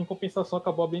 Em compensação,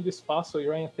 acabou abrindo espaço e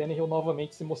Ryan Tannehill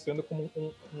novamente se mostrando como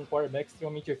um quarterback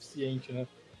extremamente eficiente, né?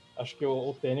 Acho que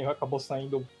o Tannehill acabou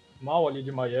saindo mal ali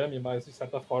de Miami, mas de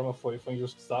certa forma foi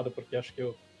injustiçado, porque acho que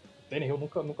o Tannehill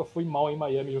nunca foi mal em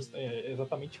Miami,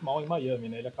 exatamente mal em Miami,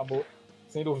 né? Ele acabou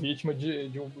sendo vítima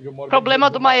de uma... O problema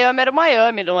do Miami era o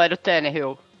Miami, não era o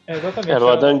Tannehill. Exatamente. Era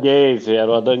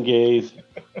o Adam Gaze.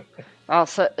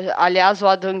 Nossa, aliás, o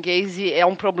Adam Gaze é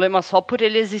um problema só por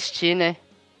ele existir, né?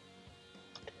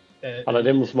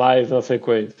 Falaremos mais na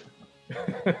sequência.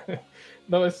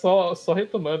 Não, é só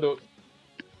retomando.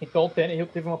 Então o Tannehill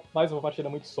teve mais uma partida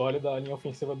muito sólida, a linha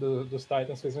ofensiva dos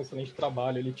Titans fez um excelente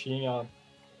trabalho, ele tinha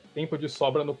tempo de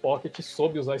sobra no pocket e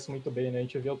soube usar isso muito bem, né? A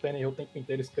gente vê o Tannehill o tempo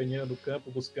inteiro escaneando o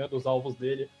campo, buscando os alvos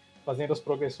dele, fazendo as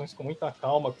progressões com muita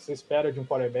calma, que você espera de um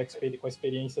quarterback com a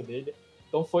experiência dele.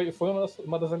 Então foi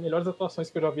uma das melhores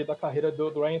atuações que eu já vi da carreira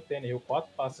do Ryan Tannehill,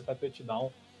 4 passes para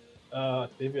touchdown.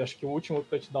 Teve, acho que o último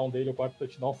touchdown dele, o 4º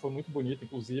touchdown, foi muito bonito,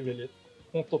 inclusive, ele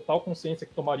com total consciência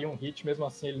que tomaria um hit, mesmo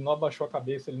assim ele não abaixou a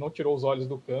cabeça, ele não tirou os olhos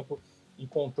do campo,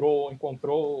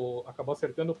 acabou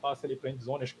acertando o passe ali para a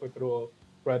endzone, acho que foi pro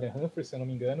Adam Humphries, se eu não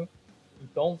me engano.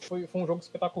 Então foi um jogo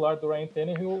espetacular do Ryan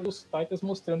Tannehill, os Titans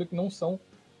mostrando que não são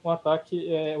um ataque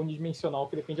unidimensional,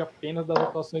 que depende apenas das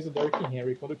atuações do Derrick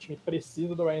Henry. Quando o time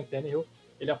precisa do Ryan Tannehill,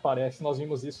 ele aparece, nós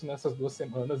vimos isso nessas 2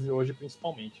 semanas e hoje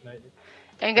principalmente, né?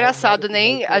 É engraçado,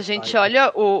 nem a gente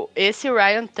olha esse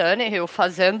Ryan Tannehill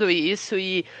fazendo isso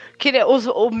e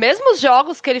os mesmos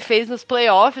jogos que ele fez nos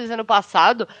playoffs ano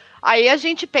passado, aí a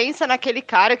gente pensa naquele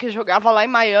cara que jogava lá em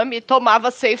Miami e tomava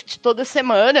safety toda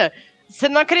semana. Você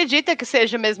não acredita que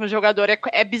seja o mesmo jogador,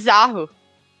 é bizarro.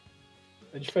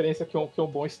 A diferença que um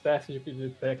bom staff de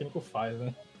técnico faz,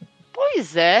 né?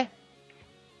 Pois é.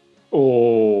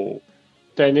 O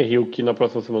Tannehill, que na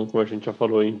próxima semana, como a gente já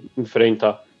falou,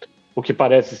 enfrenta o que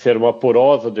parece ser uma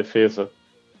porosa defesa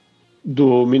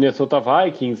do Minnesota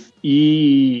Vikings,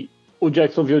 e o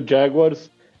Jacksonville Jaguars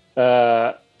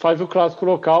faz o clássico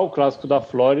local, o clássico da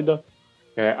Flórida.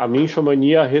 A Minshew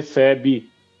Mania recebe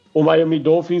o Miami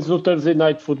Dolphins no Thursday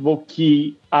Night Football,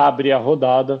 que abre a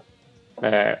rodada.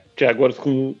 Jaguars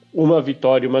com uma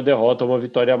vitória e uma derrota, uma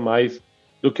vitória a mais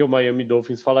do que o Miami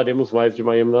Dolphins. Falaremos mais de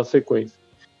Miami na sequência.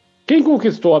 Quem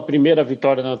conquistou a primeira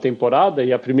vitória na temporada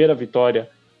e a primeira vitória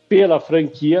pela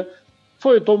franquia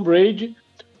foi o Tom Brady.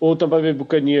 O Tampa Bay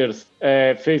Buccaneers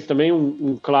fez também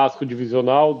um clássico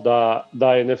divisional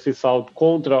da NFC South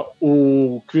contra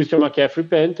o Christian McCaffrey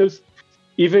Panthers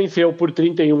e venceu por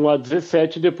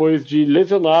 31-17 depois de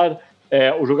lesionar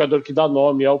o jogador que dá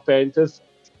nome ao Panthers,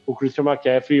 o Christian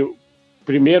McCaffrey, o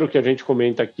primeiro que a gente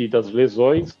comenta aqui das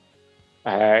lesões,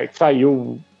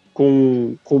 saiu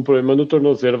com um problema no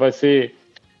tornozelo, vai ser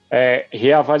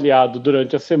reavaliado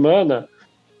durante a semana.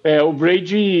 O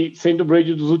Brady, sendo o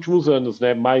Brady dos últimos anos,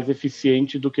 né, mais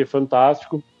eficiente do que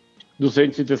fantástico,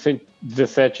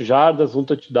 217 jardas, um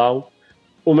touchdown,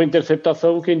 uma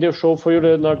interceptação. Quem deu show foi o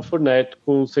Leonard Fournette,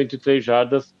 com 103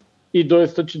 jardas e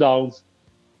 2 touchdowns.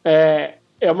 É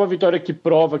uma vitória que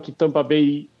prova que Tampa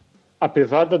Bay,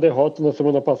 apesar da derrota na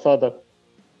semana passada,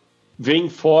 vem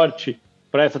forte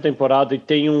para essa temporada e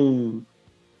tem um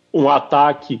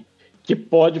ataque que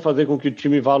pode fazer com que o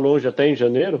time vá longe até em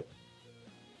janeiro.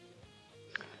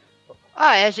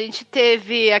 A gente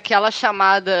teve aquela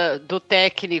chamada do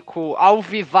técnico ao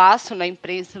vivaço na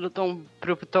imprensa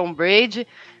pro Tom Brady.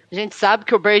 A gente sabe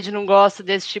que o Brady não gosta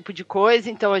desse tipo de coisa,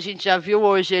 então a gente já viu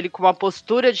hoje ele com uma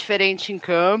postura diferente em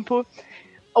campo.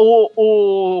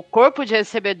 O corpo de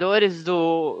recebedores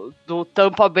do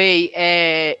Tampa Bay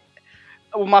é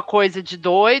uma coisa de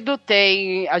doido.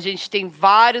 A gente tem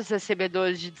vários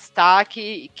recebedores de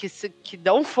destaque que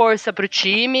dão força para o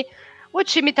time. O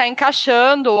time está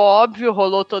encaixando, óbvio,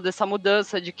 rolou toda essa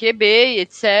mudança de QB,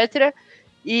 etc.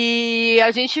 E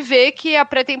a gente vê que a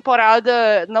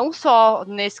pré-temporada, não só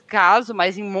nesse caso,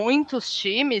 mas em muitos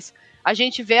times, a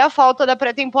gente vê a falta da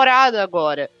pré-temporada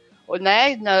agora.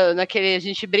 Né? A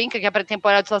gente brinca que a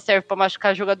pré-temporada só serve para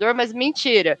machucar jogador, mas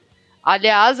mentira.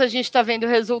 Aliás, a gente está vendo o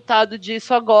resultado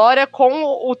disso agora com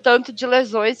o tanto de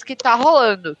lesões que está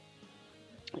rolando.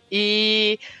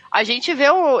 E a gente vê,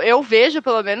 eu vejo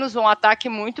pelo menos um ataque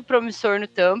muito promissor no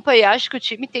Tampa e acho que o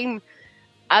time tem,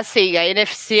 assim, a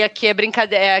NFC aqui é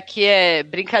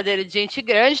brincadeira de gente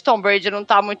grande, Tom Brady não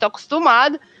tá muito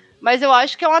acostumado, mas eu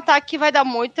acho que é um ataque que vai dar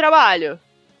muito trabalho.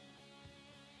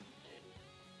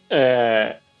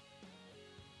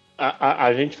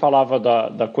 A gente falava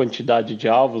da quantidade de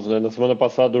alvos, né? Na semana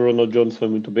passada o Ronald Jones foi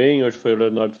muito bem, hoje foi o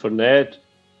Leonard Fournette,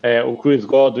 o Chris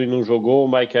Godwin não jogou,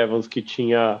 o Mike Evans que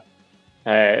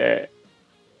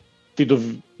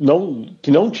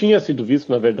não tinha sido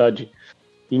visto, na verdade,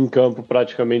 em campo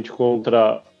praticamente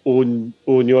contra o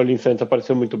New Orleans Saints,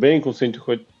 apareceu muito bem, com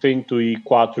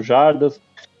 104 jardas.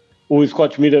 O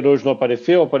Scott Miller hoje não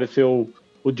apareceu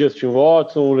o Justin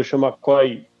Watson, o LeSean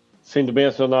McCoy sendo bem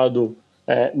acionado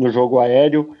no jogo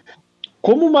aéreo.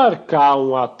 Como marcar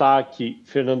um ataque,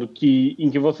 Fernando, em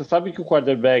que você sabe que o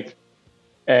quarterback,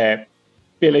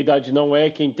 pela idade, não é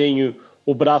quem tem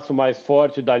o braço mais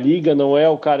forte da liga, não é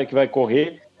o cara que vai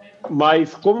correr,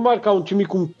 mas como marcar um time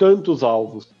com tantos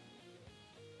alvos?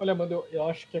 Olha, mano, eu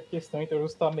acho que a questão entra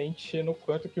justamente no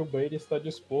quanto que o Brady está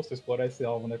disposto a explorar esse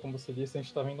alvo, né? Como você disse, a gente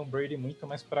está vendo um Brady muito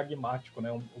mais pragmático, né?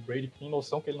 O Brady tem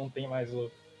noção que ele não tem mais o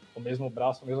mesmo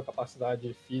braço, a mesma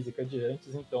capacidade física de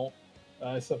antes, então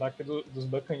esse ataque dos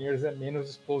Buccaneers é menos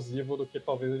explosivo do que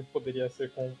talvez ele poderia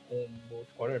ser com o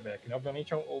quarterback, né?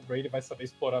 Obviamente o Brady vai saber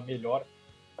explorar melhor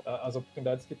as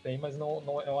oportunidades que tem, mas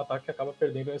não é um ataque que acaba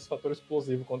perdendo esse fator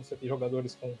explosivo quando você tem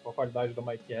jogadores com a qualidade do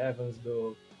Mike Evans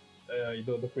e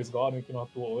do Chris Godwin, que não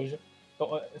atua hoje.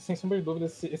 Então, sem sombra de dúvida,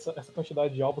 essa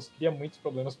quantidade de alvos cria muitos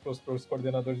problemas para os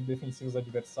coordenadores defensivos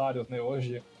adversários, né?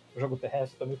 Hoje o jogo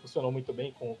terrestre também funcionou muito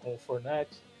bem com o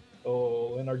Fournette,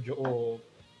 o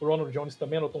Ronald Jones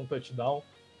também anotou um touchdown,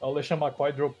 o LeSean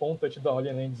McCoy dropou um touchdown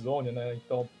ali na endzone, né?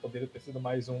 Então poderia ter sido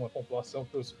mais uma pontuação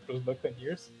para os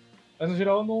Buccaneers. Mas no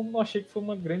geral eu não achei que foi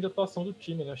uma grande atuação do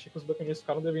time, né? Achei que os Buccaneers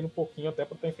ficaram devendo um pouquinho até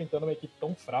por estar enfrentando uma equipe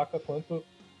tão fraca quanto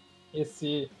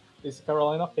esse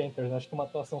Carolina Panthers, né? Acho que uma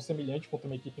atuação semelhante contra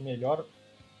uma equipe melhor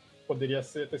poderia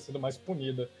ter sido mais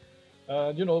punida.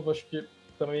 De novo, acho que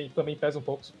também pesa um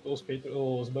pouco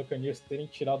os Buccaneers terem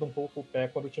tirado um pouco o pé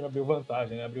quando o time abriu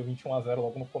vantagem, né? Abriu 21-0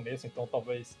 logo no começo, então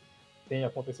talvez tenha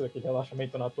acontecido aquele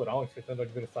relaxamento natural, enfrentando o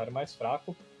adversário mais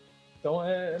fraco. Então,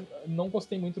 não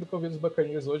gostei muito do que eu vi dos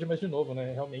Buccaneers hoje, mas de novo,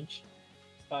 né? Realmente,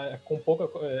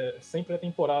 sempre a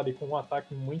temporada e com um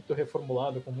ataque muito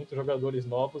reformulado, com muitos jogadores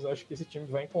novos, acho que esse time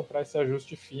vai encontrar esse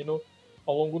ajuste fino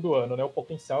ao longo do ano, né? O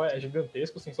potencial é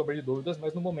gigantesco, sem sombra de dúvidas,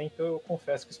 mas no momento eu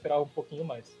confesso que esperava um pouquinho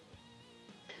mais.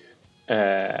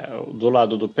 Do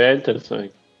lado do Panthers, né,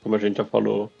 como a gente já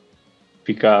falou,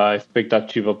 fica a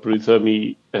expectativa para o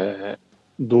exame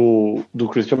do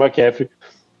Christian McCaffrey.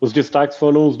 Os destaques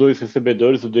foram os dois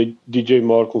recebedores, o DJ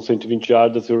Moore com 120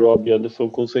 jardas e o Robbie Anderson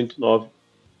com 109.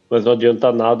 mas não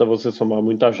adianta nada você somar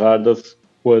muitas jardas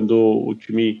quando o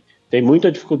time tem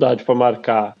muita dificuldade para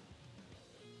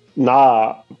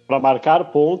marcar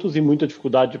pontos e muita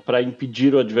dificuldade para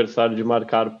impedir o adversário de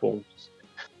marcar pontos.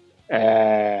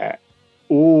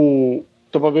 O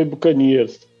Tampa Bay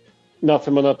Buccaneers na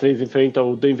semana 3 enfrenta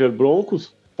o Denver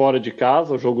Broncos fora de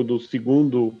casa, o jogo do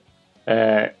segundo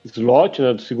slot,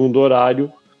 né, do segundo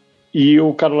horário, e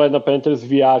o Carolina Panthers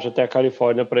viaja até a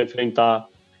Califórnia para enfrentar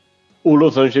o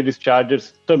Los Angeles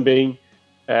Chargers também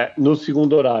no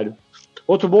segundo horário.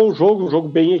 Outro bom jogo, um jogo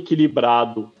bem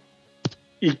equilibrado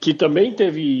e que também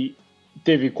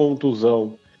teve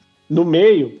contusão no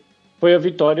meio, foi a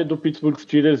vitória do Pittsburgh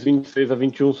Steelers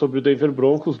 26-21 sobre o Denver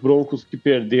Broncos. Broncos que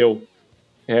perdeu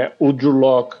o Drew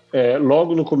Lock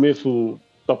logo no começo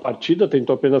da partida,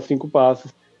 tentou apenas 5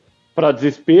 passes, para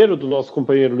desespero do nosso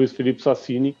companheiro Luiz Felipe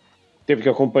Sassini, teve que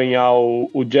acompanhar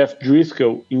o Jeff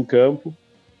Driscoll em campo,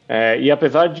 e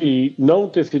apesar de não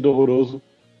ter sido horroroso,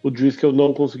 o Driscoll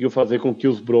não conseguiu fazer com que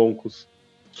os Broncos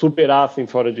superassem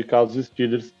fora de casa os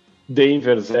Steelers.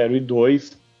 Denver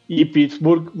 0-2, e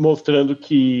Pittsburgh mostrando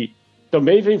que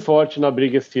também vem forte na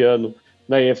briga este ano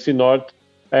na AFC North,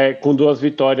 com 2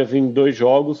 vitórias em 2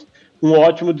 jogos, um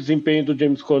ótimo desempenho do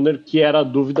James Conner, que era a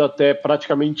dúvida até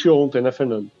praticamente ontem, né,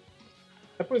 Fernando?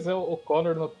 Pois é, o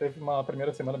Conner teve uma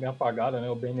primeira semana bem apagada, né?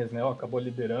 O Ben Snell acabou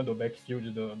liderando o backfield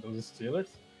dos Steelers,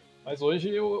 mas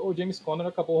hoje o James Conner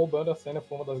acabou roubando a cena,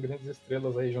 foi uma das grandes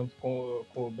estrelas aí junto com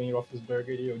o Ben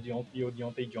Roethlisberger e o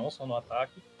Deontay Johnson no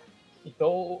ataque.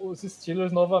 Então os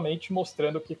Steelers novamente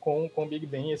mostrando que com o Big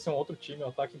Ben esse é um outro time, o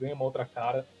ataque ganha uma outra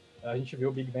cara. A gente viu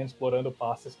o Big Ben explorando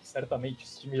passes que certamente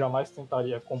esse time jamais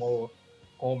tentaria com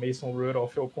o Mason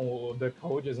Rudolph ou com o Duck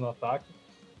Hodges no ataque.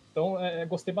 Então,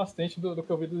 gostei bastante do que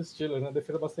eu vi dos Steelers, né?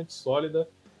 Defesa bastante sólida.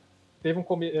 Teve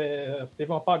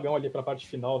um apagão ali para a parte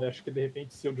final, né? Acho que, de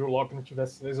repente, se o Drew Lock não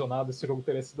tivesse lesionado, esse jogo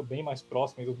teria sido bem mais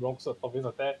próximo e os Broncos talvez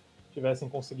até tivessem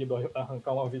conseguido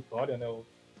arrancar uma vitória, né?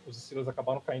 Os Steelers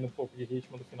acabaram caindo um pouco de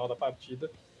ritmo no final da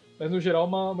partida. Mas, no geral,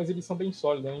 uma exibição bem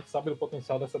sólida. A gente sabe do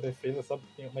potencial dessa defesa, sabe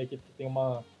que tem uma equipe que tem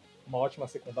uma ótima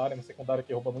secundária, uma secundária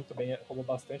que rouba muito bem, rouba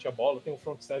bastante a bola, tem um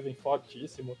front seven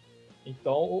fortíssimo.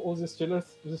 Então, os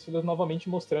Steelers novamente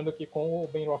mostrando que com o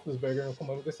Ben Roethlisberger no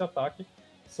comando desse ataque,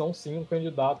 são sim um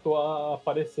candidato a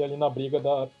aparecer ali na briga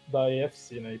da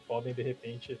AFC, né? E podem, de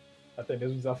repente, até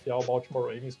mesmo desafiar o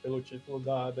Baltimore Ravens pelo título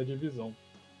da divisão.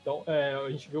 Então, a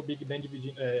gente viu o Big Ben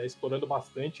explorando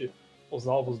bastante os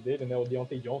alvos dele, né? O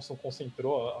Deontay Johnson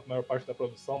concentrou a maior parte da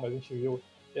produção, mas a gente viu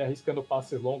ele arriscando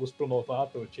passes longos para o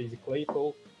novato, o Chase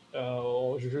Claypool.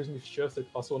 O Juju Smith-Schuster, que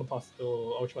passou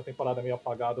a última temporada meio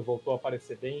apagado, voltou a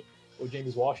aparecer bem. O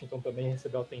James Washington também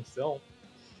recebeu atenção.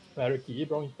 O Eric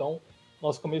Ebron. Então,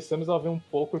 nós começamos a ver um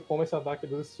pouco como esse ataque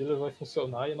dos Steelers vai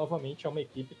funcionar, e novamente é uma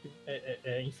equipe que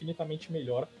é infinitamente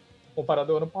melhor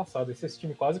comparado ao ano passado. Esse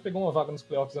time quase pegou uma vaga nos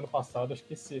playoffs ano passado. Acho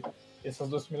que essas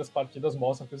 2 primeiras partidas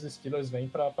mostram que os Steelers vêm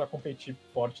para competir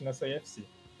forte nessa AFC.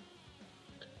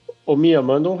 Ô Mia,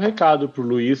 manda um recado pro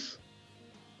Luiz.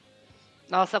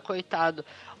 Nossa, coitado.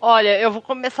 Olha, eu vou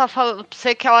começar falando pra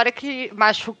você que a hora que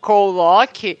machucou o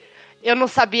Locke, eu não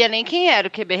sabia nem quem era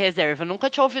o QB reserva. Eu nunca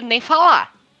tinha ouvido nem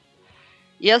falar.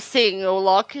 E assim, o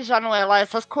Locke já não é lá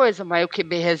essas coisas, mas o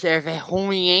QB reserva é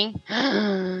ruim, hein?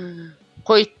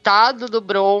 Coitado do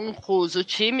Broncos. O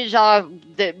time já...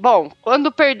 Bom,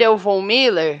 quando perdeu o Von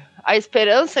Miller, a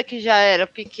esperança que já era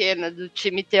pequena do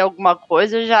time ter alguma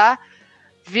coisa já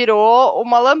virou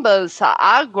uma lambança.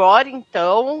 Agora,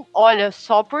 então, olha,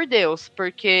 só por Deus,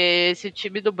 porque esse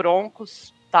time do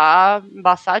Broncos tá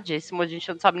embaçadíssimo. A gente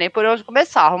não sabe nem por onde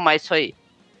começar a arrumar isso aí.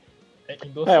 Em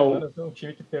 2 semanas, um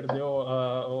time que perdeu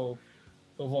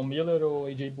o Von Miller, o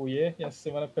AJ Bouye, e essa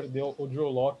semana perdeu o Drew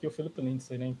Lock e o Philip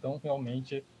Lindsay, né? Então,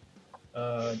 realmente,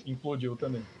 implodiu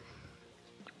também.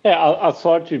 A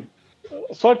sorte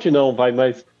não,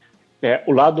 mas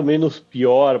o lado menos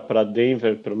pior para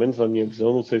Denver, pelo menos na minha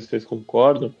visão, não sei se vocês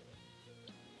concordam,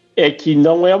 é que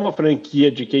não é uma franquia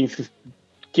de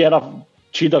que era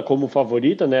tida como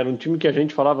favorita, né? Era um time que a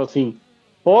gente falava assim,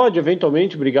 pode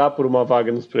eventualmente brigar por uma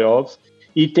vaga nos playoffs,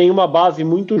 e tem uma base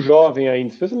muito jovem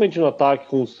ainda, especialmente no ataque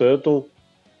com o Sutton,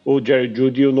 o Jerry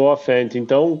Jeudy e o Noah Fant.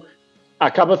 Então,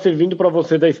 acaba servindo para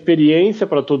você dar experiência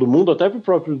para todo mundo, até para o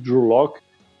próprio Drew Lock,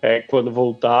 quando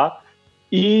voltar,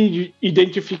 e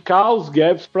identificar os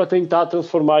gaps para tentar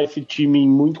transformar esse time em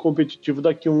muito competitivo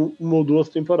daqui uma ou 2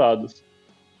 temporadas.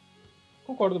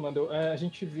 Concordo, Mandel. A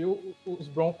gente viu os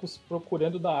Broncos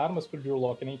procurando dar armas para o Drew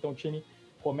Lock, né? Então o time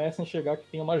começa a enxergar que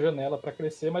tem uma janela para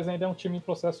crescer, mas ainda é um time em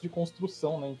processo de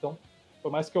construção, né? Então,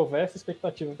 por mais que houvesse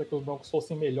expectativa para que os Broncos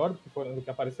fossem melhor do que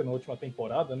apareceram na última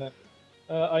temporada, né?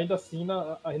 ainda assim,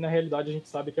 na realidade, a gente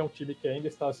sabe que é um time que ainda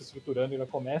está se estruturando e ainda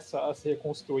começa a se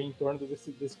reconstruir em torno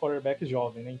desse quarterback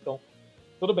jovem, né? Então,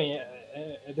 tudo bem,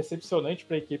 é decepcionante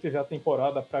para a equipe ver a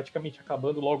temporada praticamente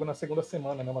acabando logo na segunda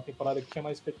semana, né? Uma temporada que tinha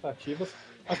mais expectativas,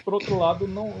 mas por outro lado,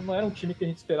 não era um time que a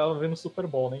gente esperava ver no Super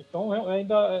Bowl, né? Então,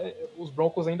 os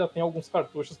Broncos ainda têm alguns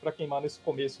cartuchos para queimar nesse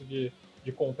começo de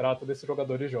contrato desses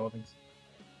jogadores jovens.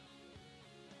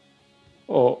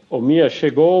 Mia,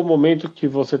 chegou o momento que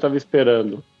você estava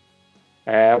esperando.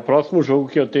 O próximo jogo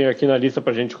que eu tenho aqui na lista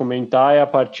para a gente comentar é a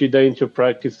partida entre o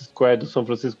Practice Squad do São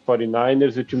Francisco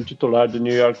 49ers e o time titular do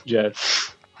New York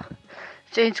Jets.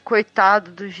 Gente,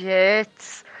 coitado do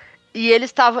Jets. E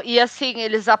eles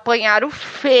apanharam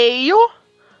feio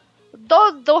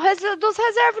dos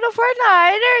reservas do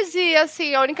 49ers. E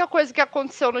assim, a única coisa que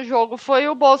aconteceu no jogo foi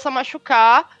o Bolsa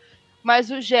machucar.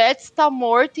 Mas o Jets está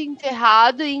morto e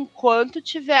enterrado, e enquanto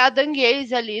tiver a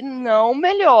Danguês ali, não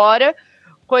melhora.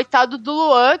 Coitado do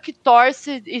Luan, que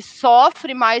torce e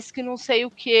sofre mais que não sei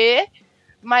o quê.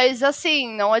 Mas,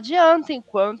 assim, não adianta.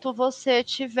 Enquanto você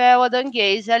tiver o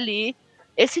Adanguês ali,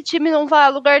 esse time não vai a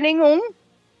lugar nenhum.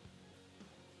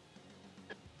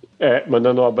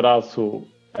 Mandando um abraço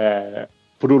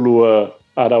pro Luan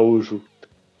Araújo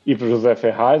e pro José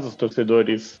Ferraz, os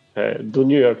torcedores do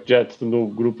New York Jets no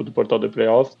grupo do Portal de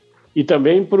Playoffs, e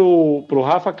também pro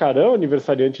Rafa Carão,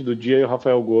 aniversariante do dia, e o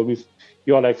Rafael Gomes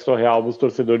e o Alex Torrealba, os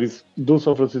torcedores do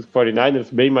São Francisco 49ers,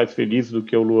 bem mais felizes do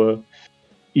que o Luan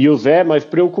e o Zé, mas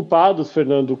preocupados,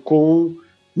 Fernando,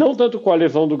 não tanto com a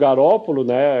lesão do Garoppolo,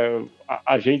 né?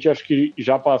 A gente acho que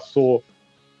já passou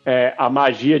a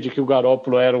magia de que o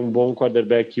Garoppolo era um bom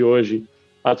quarterback, e hoje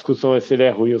a discussão é se ele é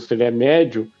ruim ou se ele é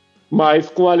médio, mas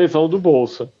com a lesão do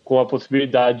Bolsa, com a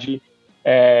possibilidade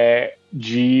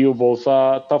de o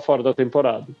Bolsa estar fora da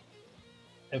temporada.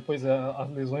 Pois é, as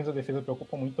lesões da defesa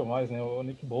preocupam muito mais, né? O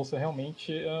Nick Bolsa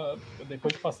realmente,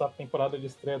 depois de passar a temporada de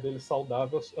estreia dele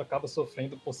saudável, acaba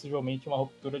sofrendo possivelmente uma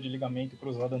ruptura de ligamento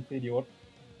cruzado anterior,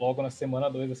 logo na semana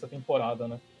 2 dessa temporada,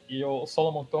 né? E o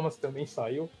Solomon Thomas também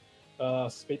saiu. A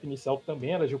suspeita inicial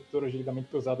também era de ruptura de ligamento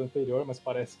cruzado anterior, mas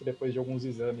parece que depois de alguns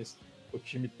exames o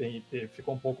time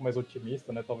ficou um pouco mais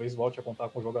otimista, né? Talvez volte a contar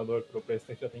com o jogador para o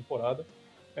restante da temporada.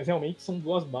 Mas realmente são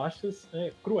duas baixas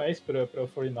cruéis para o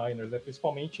 49ers, né?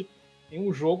 Principalmente em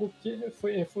um jogo que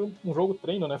foi um jogo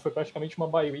treino, né? Foi praticamente uma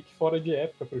bye week fora de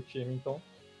época para o time. Então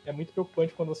é muito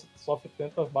preocupante quando você sofre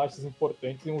tantas baixas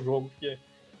importantes em um jogo que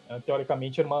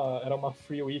teoricamente era uma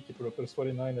free week para os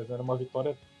 49ers, né? Era uma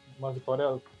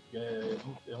vitória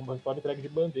entregue de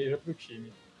bandeja para o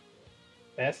time.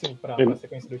 Péssimo para a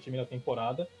sequência do time na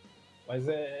temporada, mas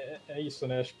é isso,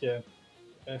 né? Acho que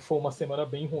foi uma semana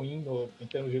bem ruim em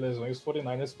termos de lesões. Os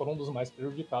 49ers foram um dos mais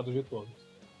prejudicados de todos.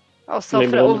 O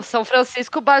São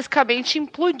Francisco basicamente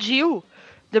implodiu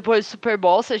depois do Super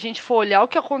Bowl. Se a gente for olhar o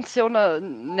que aconteceu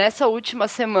nessa última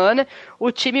semana,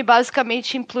 o time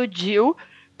basicamente implodiu.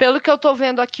 Pelo que eu tô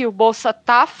vendo aqui, o Bolsa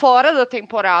tá fora da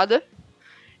temporada.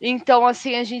 Então,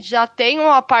 assim, a gente já tem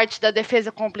uma parte da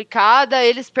defesa complicada.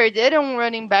 Eles perderam um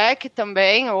running back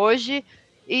também hoje.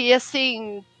 E,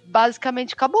 assim,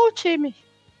 basicamente acabou o time.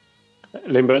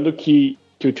 Lembrando que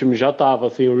o time já estava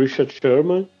sem o Richard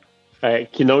Sherman,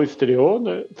 que não estreou,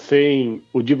 né? Sem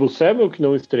o Deebo Samuel, que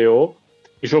não estreou,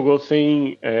 e jogou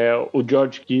sem o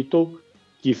George Kittle,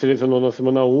 que se lesionou na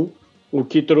semana 1, o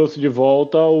que trouxe de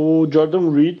volta o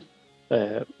Jordan Reed,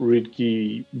 Reed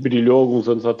que brilhou alguns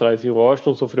anos atrás em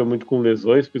Washington, sofreu muito com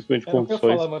lesões, principalmente condições. Eu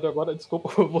ia falar, Mando, agora, desculpa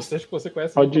você, acho que você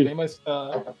conhece muito bem, mas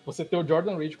você ter o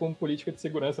Jordan Reed como política de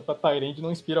segurança para tight end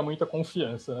não inspira muita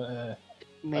confiança, né?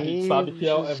 A gente sabe que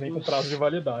vem com prazo de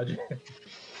validade.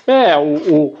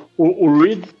 O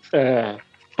Reed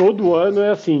todo ano é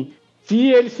assim,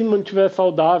 se ele se mantiver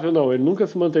saudável, não, ele nunca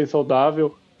se mantém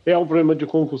saudável, é um problema de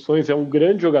concussões, é um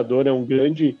grande jogador, é um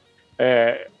grande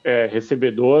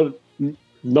recebedor.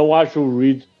 Não acho o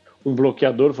Reed um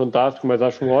bloqueador fantástico, mas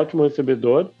acho um ótimo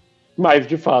recebedor. Mas,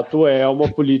 de fato, é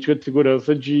uma política de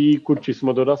segurança de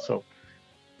curtíssima duração.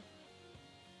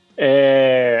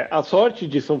 A sorte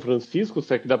de São Francisco,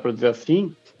 se é que dá para dizer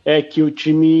assim, é que o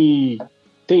time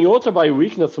tem outra bye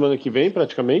week na semana que vem,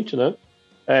 praticamente, né?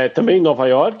 Também em Nova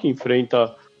York,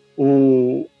 enfrenta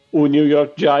o New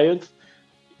York Giants,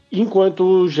 enquanto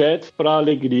o Jets, para a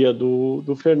alegria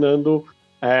do Fernando,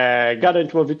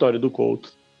 garante uma vitória do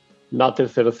Colts na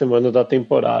terceira semana da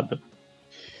temporada.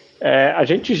 A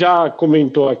gente já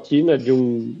comentou aqui, né, de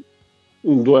um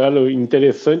duelo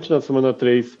interessante na semana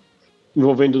 3,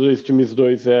 envolvendo dois times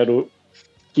 2-0,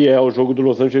 que é o jogo do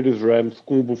Los Angeles Rams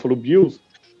com o Buffalo Bills,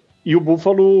 e o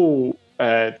Buffalo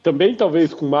também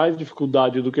talvez com mais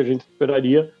dificuldade do que a gente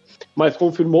esperaria, mas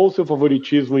confirmou seu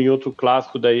favoritismo em outro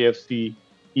clássico da AFC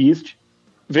East,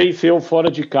 venceu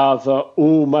fora de casa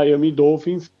o Miami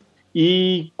Dolphins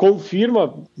e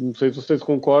confirma, não sei se vocês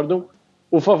concordam,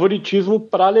 o favoritismo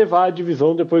para levar a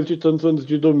divisão depois de tantos anos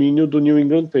de domínio do New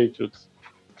England Patriots.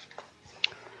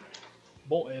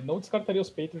 Bom, não descartaria os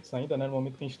Patriots ainda, né? No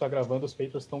momento que a gente está gravando, os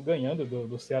Patriots estão ganhando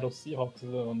do Seattle Seahawks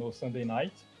no Sunday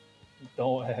Night.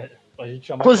 Então, a gente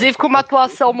já... Inclusive com uma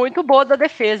atuação muito boa da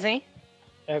defesa, hein?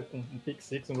 Com um pick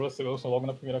six, um Russell Wilson logo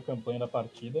na primeira campanha da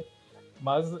partida.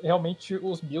 Mas, realmente,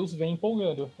 os Bills vêm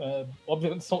empolgando.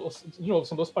 Obviamente, de novo,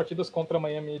 são 2 partidas contra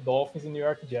Miami Dolphins e New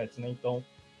York Jets, né? Então,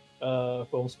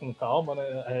 vamos com calma,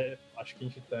 né? Acho que a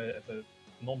gente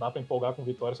não dá para empolgar com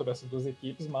vitória sobre essas 2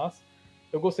 equipes, mas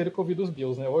eu gostaria de ouvir dos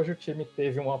Bills, né? Hoje o time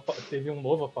teve um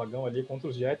novo apagão ali contra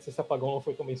os Jets. Esse apagão não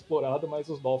foi tão bem explorado, mas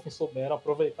os Dolphins souberam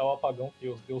aproveitar o apagão que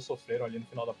os Bills sofreram ali no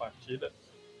final da partida.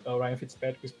 O Ryan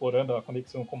Fitzpatrick explorando a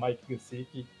conexão com o Mike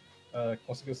Gesicki,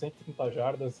 conseguiu 130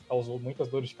 jardas, causou muitas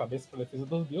dores de cabeça para a defesa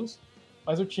dos Bills,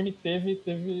 mas o time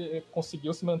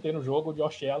conseguiu se manter no jogo. O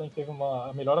Josh Allen teve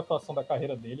a melhor atuação da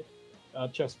carreira dele,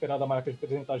 tinha superado a marca de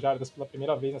 300 jardas pela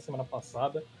primeira vez na semana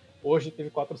passada. Hoje teve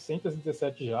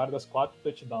 417 jardas, 4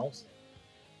 touchdowns.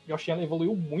 Josh Allen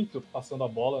evoluiu muito passando a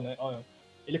bola, né?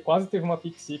 Ele quase teve uma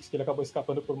pick six, que ele acabou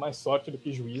escapando por mais sorte do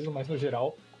que juízo, mas no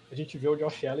geral a gente vê o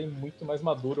Josh Allen muito mais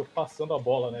maduro passando a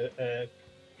bola, né?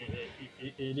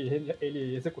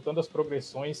 Ele executando as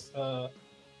progressões,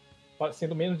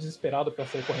 sendo menos desesperado para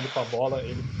sair correndo com a bola.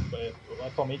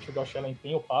 Atualmente o Josh Allen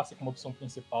tem o passe como opção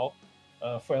principal.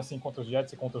 Foi assim contra os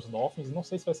Jets e contra os Dolphins. Não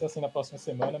sei se vai ser assim na próxima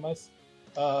semana, mas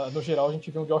no geral a gente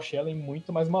vê um Josh Allen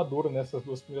muito mais maduro nessas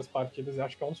 2 primeiras partidas, e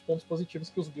acho que é um dos pontos positivos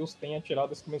que os Bills têm tirado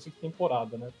desse começo de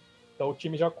temporada, né? Então o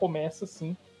time já começa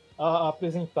assim a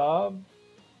apresentar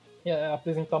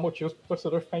motivos para o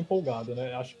torcedor ficar empolgado,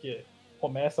 né? Acho que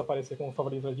começa a aparecer como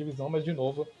favorito da divisão, mas de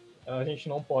novo a gente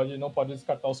não pode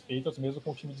descartar os Patriots mesmo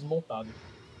com o time desmontado.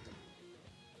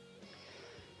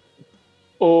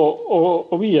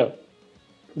 Mia,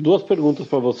 2 perguntas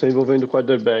para você envolvendo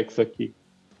quarterbacks aqui.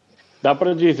 Dá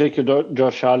para dizer que o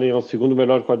Josh Allen é o 2º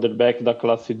melhor quarterback da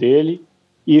classe dele?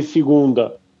 E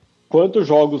segunda, quantos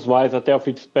jogos mais até o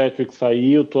Fitzpatrick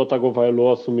sair o Tua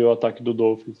Tagovailoa assumiu o ataque do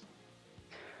Dolphins?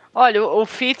 Olha, o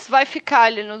Fitz vai ficar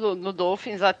ali no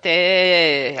Dolphins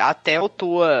até o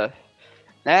Tua,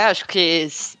 né? Acho que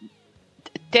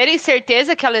terem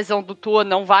certeza que a lesão do Tua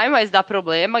não vai mais dar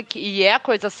problema, e é a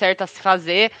coisa certa a se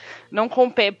fazer. Não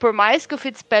por mais que o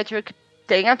Fitzpatrick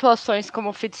tenha atuações como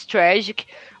o Fitztragic,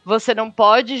 você não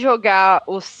pode jogar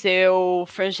o seu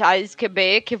franchise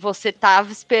QB que você estava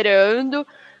esperando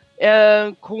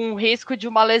com risco de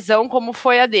uma lesão como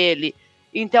foi a dele.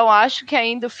 Então acho que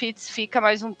ainda o Fitz fica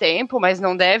mais um tempo, mas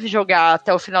não deve jogar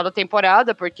até o final da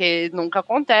temporada, porque nunca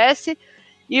acontece.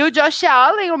 E o Josh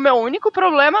Allen, o meu único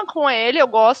problema com ele, eu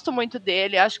gosto muito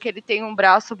dele, acho que ele tem um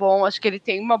braço bom, acho que ele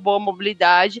tem uma boa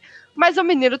mobilidade, mas o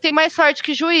menino tem mais sorte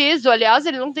que juízo. Aliás,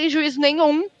 ele não tem juízo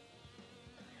nenhum.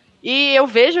 E eu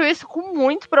vejo isso com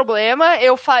muito problema.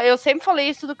 Eu sempre falei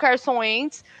isso do Carson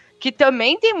Wentz, que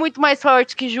também tem muito mais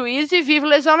sorte que juízo e vive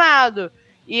lesionado.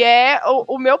 E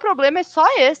o meu problema é só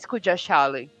esse com o Josh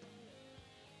Allen.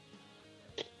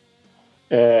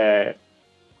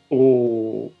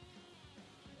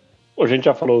 A gente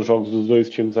já falou os jogos dos 2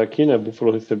 times aqui, né?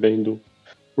 Buffalo recebendo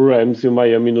o Rams e o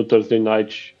Miami no Thursday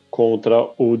Night contra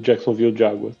o Jacksonville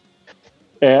Jaguars.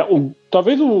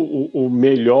 Talvez o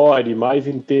melhor e mais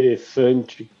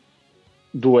interessante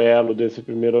duelo desse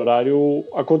primeiro horário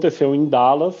aconteceu em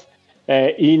Dallas,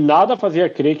 e nada fazia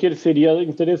crer que ele seria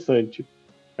interessante.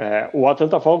 O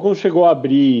Atlanta Falcons chegou a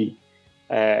abrir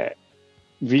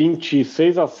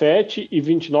 26-7 e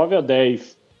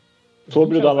 29-10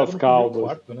 sobre o Dallas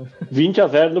Cowboys.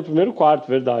 20-0 no primeiro quarto,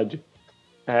 verdade.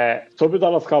 Sobre o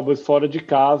Dallas Cowboys fora de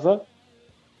casa.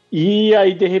 E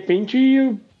aí, de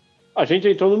repente, a gente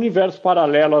entrou num universo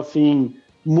paralelo, assim,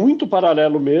 muito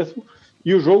paralelo mesmo.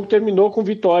 E o jogo terminou com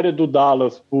vitória do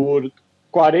Dallas por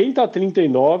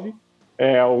 40-39.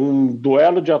 Um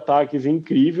duelo de ataques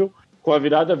incrível, com a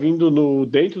virada vindo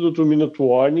dentro do 2-minute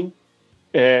warning,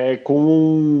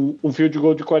 com um field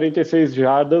goal de 46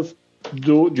 jardas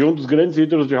de um dos grandes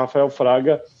ídolos de Rafael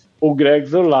Fraga, o Greg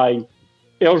Zuerlein.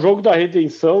 É o jogo da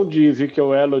redenção de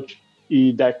Ezekiel Elliott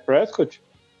e Dak Prescott?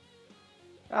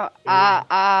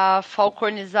 A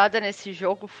falconizada nesse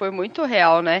jogo foi muito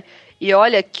real, né? E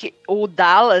olha que o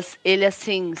Dallas, ele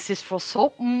assim, se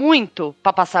esforçou muito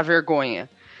para passar vergonha.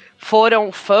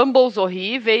 Foram fumbles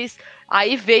horríveis,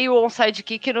 aí veio o onside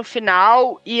kick no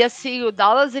final, e assim, o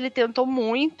Dallas ele tentou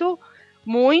muito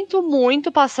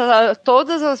muito, passar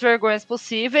todas as vergonhas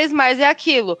possíveis, mas é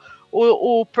aquilo.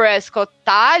 O Prescott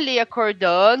tá ali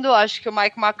acordando, acho que o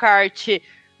Mike McCarthy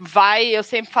vai, eu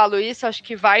sempre falo isso, acho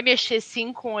que vai mexer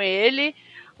sim com ele.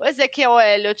 O Ezekiel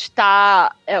Elliott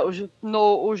tá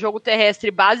o jogo terrestre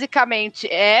basicamente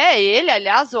é ele,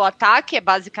 aliás, o ataque é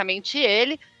basicamente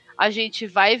ele. A gente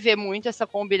vai ver muito essa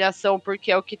combinação,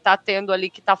 porque é o que tá tendo ali,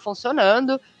 que tá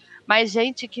funcionando. Mas,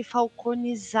 gente, que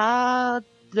falconizada!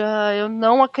 Eu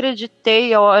não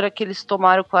acreditei a hora que eles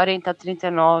tomaram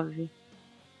 40-39.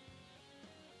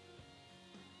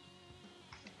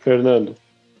 Fernando.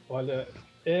 Olha,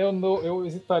 eu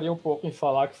hesitaria um pouco em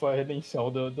falar que foi a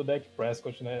redenção do Dak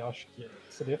Prescott, né? Eu acho que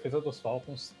essa defesa dos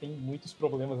Falcons tem muitos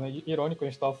problemas, né? Irônico, a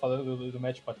gente estava falando do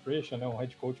Matt Patricia, né? Um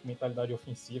head coach com mentalidade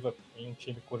ofensiva em um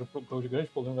time cujo grande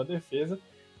problema da defesa.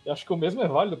 E acho que o mesmo é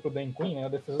válido para o Dan Quinn, né? A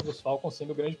defesa dos Falcons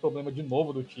sendo o grande problema de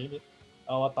novo do time.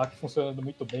 O ataque funcionando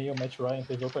muito bem, o Matt Ryan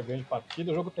teve outra grande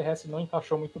partida. O jogo terrestre não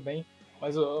encaixou muito bem,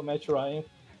 mas o Matt Ryan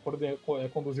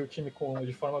conduziu o time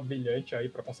de forma brilhante aí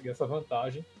para conseguir essa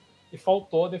vantagem. E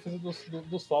faltou a defesa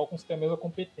dos Falcons ter a mesma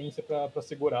competência para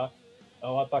segurar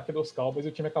o ataque dos Cowboys, e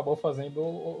o time acabou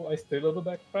fazendo a estrela do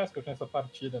Dak Prescott nessa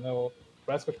partida, né? O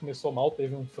Prescott começou mal,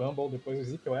 teve um fumble, depois o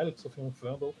Ezekiel Elliott sofreu um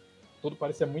fumble, tudo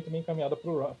parecia muito bem encaminhado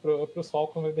para os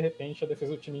Falcons, mas de repente a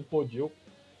defesa do time implodiu.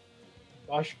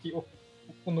 Acho que os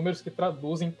números que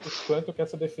traduzem o quanto que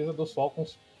essa defesa dos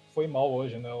Falcons foi mal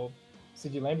hoje, né? O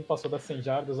Sid Lamb passou das 100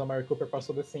 jardas, a Amari Cooper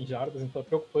passou das 100 jardas, então é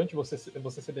preocupante você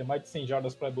ceder mais de 100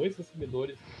 jardas para dois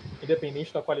recebedores,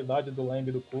 independente da qualidade do Lamb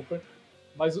e do Cooper.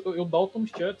 Mas o Dalton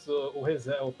Schultz,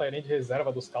 o tight end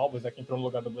reserva dos Cowboys, que entrou no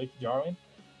lugar do Blake Jarwin,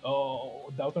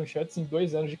 o Dalton Schultz, em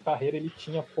 2 anos de carreira, ele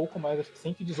tinha pouco mais, acho que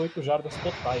 118 jardas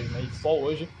totais, né? E só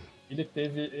hoje ele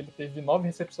teve 9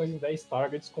 recepções em 10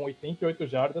 targets, com 88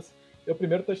 jardas, e o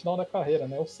primeiro touchdown da carreira,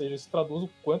 né? Ou seja, isso traduz o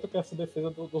quanto que essa defesa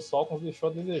dos Falcons deixou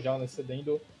a desejar, né?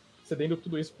 Cedendo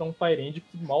tudo isso para um tight end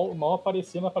que mal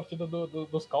aparecia na partida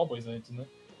dos Cowboys antes, né?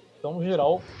 Então, no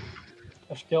geral,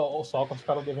 acho que os Falcons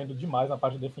ficaram devendo demais na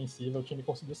parte defensiva. O time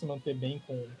conseguiu se manter bem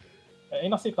com... É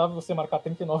inaceitável você marcar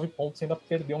 39 pontos e ainda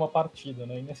perder uma partida,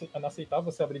 né? É inaceitável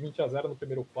você abrir 20-0 no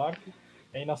primeiro quarto.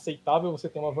 É inaceitável você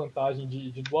ter uma vantagem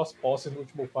de 2 posses no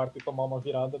último quarto e tomar uma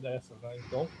virada dessas, né?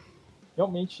 Então,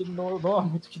 realmente não há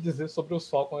muito o que dizer sobre os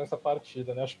Falcons nessa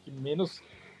partida, né? Acho que menos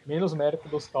mérito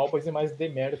dos Cowboys e mais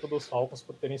demérito dos Falcons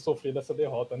por terem sofrido essa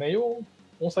derrota, né? E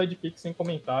um sidekick sem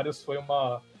comentários foi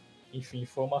uma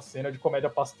cena de comédia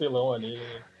pastelão ali.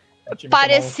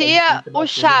 Parecia o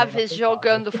Chaves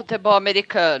jogando futebol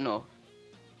americano.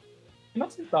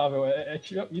 Inaceitável.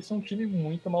 Isso é um time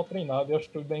muito mal treinado, e acho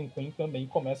que o Dan Quinn também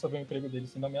começa a ver o emprego dele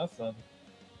sendo ameaçado.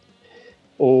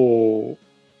 O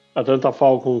Atlanta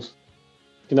Falcons,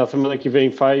 que na semana que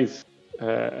vem faz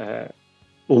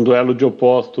um duelo de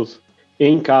opostos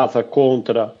em casa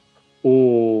contra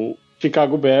o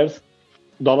Chicago Bears.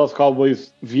 O Dallas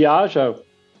Cowboys viaja,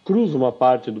 cruza uma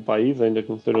parte do país, ainda que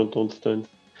não sejam tão distantes,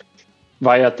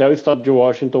 vai até o estado de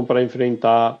Washington para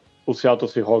enfrentar o Seattle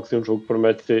Seahawks em um jogo que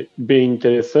promete ser bem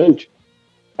interessante.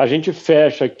 A gente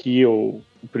fecha aqui o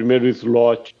primeiro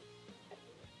slot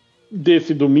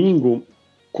desse domingo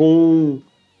com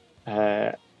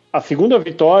a segunda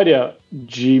vitória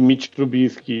de Mitch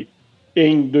Trubisky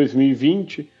em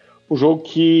 2020, um jogo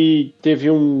que teve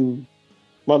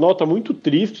uma nota muito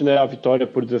triste, né? A vitória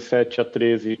por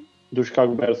 17-13 do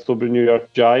Chicago Bears sobre o New York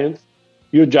Giants,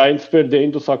 e o Giants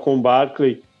perdendo o Saquon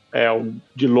Barkley,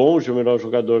 de longe o melhor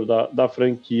jogador da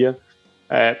franquia.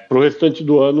 Para o restante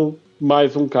do ano,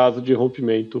 mais um caso de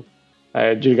rompimento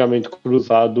de ligamento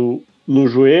cruzado no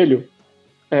joelho.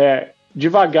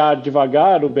 Devagar,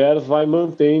 o Bears vai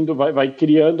mantendo, vai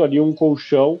criando ali um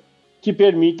colchão que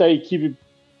permita a equipe,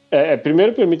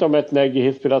 primeiro permita ao Matt Nagy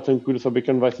respirar tranquilo, saber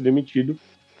que não vai ser demitido,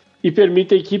 e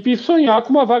permite a equipe sonhar com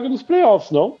uma vaga nos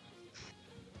playoffs, não?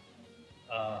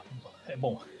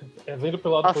 Bom, vendo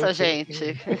pelo lado... Nossa,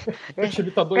 gente. O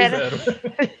time tá 2-0.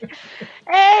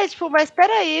 Mas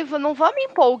peraí, não vamos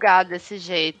empolgar desse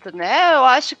jeito, né? Eu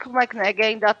acho que o Mike Nagy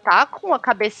ainda tá com a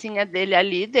cabecinha dele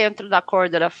ali dentro da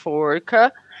corda da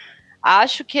forca.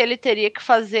 Acho que ele teria que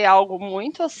fazer algo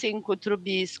muito assim com o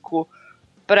Trubisky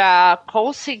para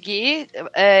conseguir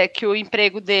que o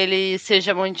emprego dele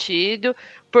seja mantido.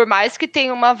 Por mais que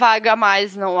tenha uma vaga a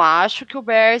mais, não acho que o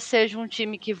Bears seja um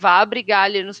time que vá brigar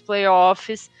ali nos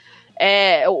playoffs.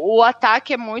 O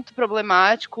ataque é muito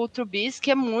problemático, o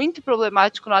Trubisky é muito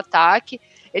problemático no ataque.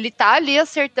 Ele tá ali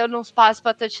acertando uns passes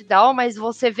para touchdown, mas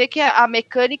você vê que a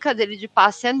mecânica dele de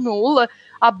passe é nula.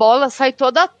 A bola sai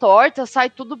toda torta, sai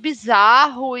tudo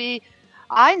bizarro e...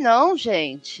 Ai, não,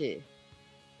 gente.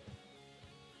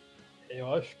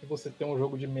 Eu acho que você ter um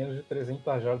jogo de menos de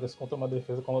 300 jardas contra uma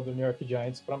defesa como a do New York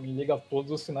Giants, pra mim, liga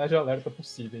todos os sinais de alerta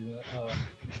possíveis, né?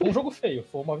 Foi um jogo feio,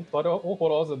 foi uma vitória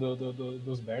horrorosa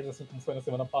dos Bears, assim como foi na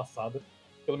semana passada.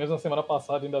 Pelo menos na semana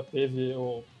passada ainda teve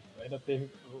o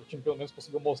time pelo menos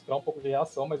conseguiu mostrar um pouco de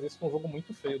reação, mas esse foi um jogo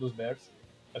muito feio dos Bears.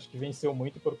 Acho que venceu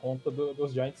muito por conta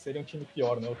dos Giants serem um time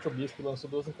pior, né? O Trubisky lançou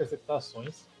 2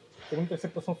 interceptações. A segunda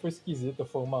interceptação foi esquisita,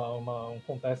 foi um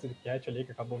contested catch ali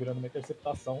que acabou virando uma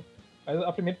interceptação. Mas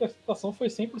a primeira interceptação foi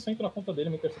 100% na conta dele,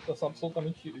 uma interceptação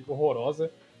absolutamente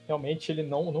horrorosa. Realmente ele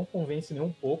não convence nem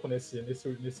um pouco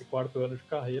nesse quarto ano de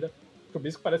carreira. O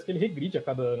Trubisky parece que ele regride a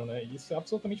cada ano, né? E isso é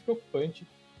absolutamente preocupante.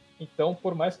 Então,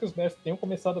 por mais que os Bears tenham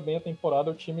começado bem a temporada,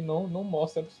 o time não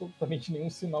mostra absolutamente nenhum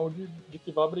sinal de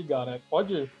que vai brigar, né?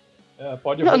 Pode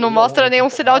não mostra nenhum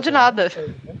sinal de nada.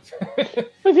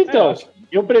 Mas então,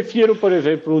 eu prefiro, por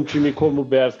exemplo, um time como o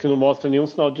Bears, que não mostra nenhum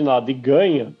sinal de nada e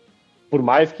ganha, por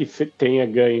mais que tenha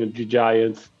ganho de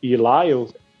Giants e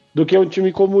Lions, do que um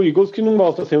time como o Eagles, que não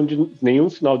mostra nenhum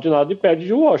sinal de nada e perde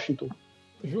de Washington.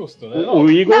 Justo, né? O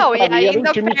Eagles, e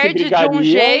ainda perde de um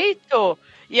jeito...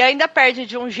 E ainda perde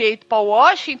de um jeito para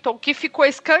Washington, que ficou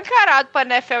escancarado para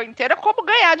a NFL inteira, como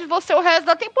ganhar de você o resto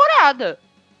da temporada.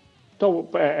 Então,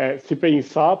 se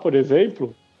pensar, por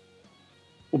exemplo,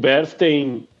 o Bears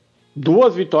tem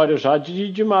 2 vitórias já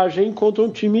de margem contra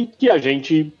um time que a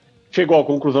gente chegou à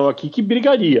conclusão aqui que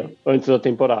brigaria antes da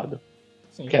temporada.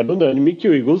 Sim. Que era unânime que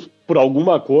o Eagles, por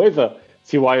alguma coisa,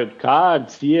 se wild card,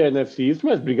 se NFC isso,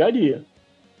 mas brigaria.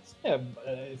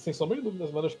 Sem sombra de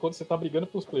dúvidas, mas quando você tá brigando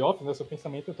pelos playoffs, né, seu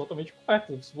pensamento é totalmente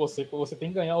correto. Você tem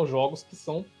que ganhar os jogos que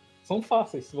são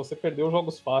fáceis. Se você perder os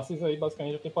jogos fáceis, aí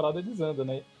basicamente a temporada desanda,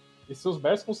 né? E se os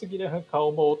Bears conseguirem arrancar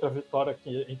uma outra vitória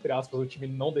que, entre aspas, o time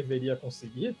não deveria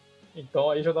conseguir, então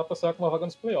aí já dá pra sonhar com uma vaga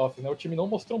nos playoffs, né? O time não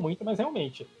mostrou muito, mas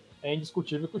realmente é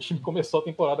indiscutível que o time começou a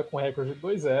temporada com recorde de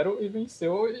 2-0 e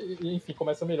venceu e enfim,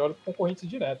 começa melhor que concorrentes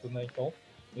diretos, né? Então,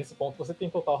 nesse ponto você tem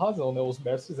total razão, né? Os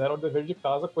Bears fizeram o dever de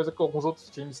casa, coisa que alguns outros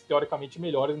times teoricamente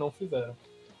melhores não fizeram.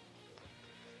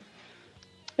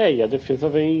 E a defesa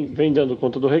vem dando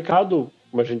conta do recado.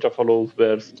 Como a gente já falou, os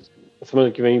Bears na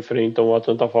semana que vem enfrentam o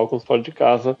Atlanta Falcons fora de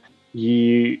casa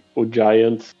e o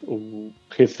Giants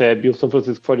recebe o San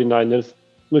Francisco 49ers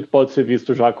no que pode ser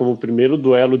visto já como o primeiro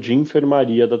duelo de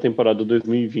enfermaria da temporada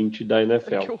 2020 da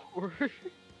NFL. Que horror!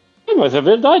 Mas é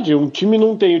verdade, um time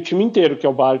não tem o time inteiro, que é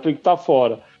o Barkley, que tá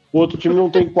fora. O outro time não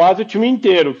tem quase o time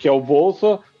inteiro, que é o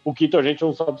Bolsa, o Quito a gente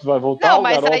não sabe se vai voltar. Não,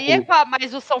 mas aí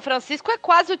mas o São Francisco é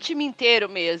quase o time inteiro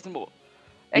mesmo.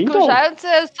 Que o Giants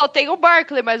só tem o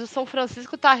Barkley, mas o São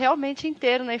Francisco tá realmente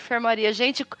inteiro na enfermaria.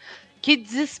 Gente, que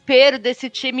desespero desse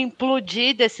time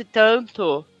implodir desse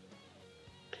tanto.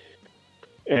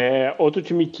 Outro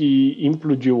time que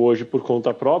implodiu hoje por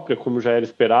conta própria, como já era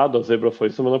esperado, a zebra foi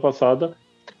semana passada,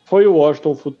 foi o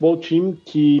Washington Football Team,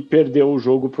 que perdeu o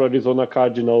jogo para o Arizona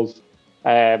Cardinals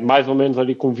mais ou menos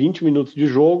ali com 20 minutos de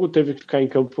jogo, teve que ficar em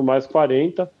campo por mais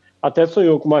 40, até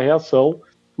sonhou com uma reação,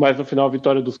 mas no final a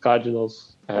vitória dos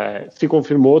Cardinals se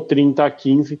confirmou,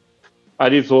 30-15.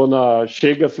 Arizona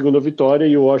chega à segunda vitória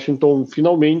e o Washington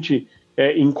finalmente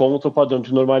encontra o padrão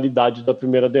de normalidade da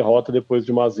primeira derrota depois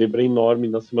de uma zebra enorme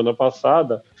na semana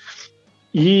passada.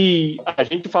 E a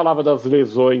gente falava das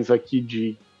lesões aqui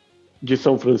de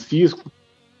São Francisco,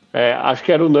 acho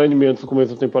que era unânime antes do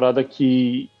começo da temporada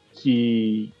que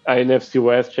a NFC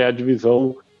West é a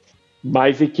divisão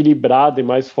mais equilibrada e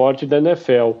mais forte da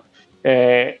NFL.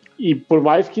 E por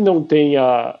mais que não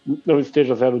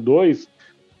esteja 0-2,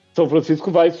 São Francisco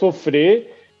vai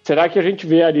sofrer. Será que a gente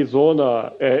vê a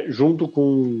Arizona junto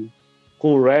com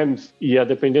o Rams e a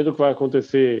depender do que vai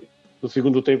acontecer no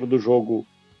segundo tempo do jogo,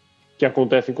 que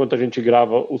acontece enquanto a gente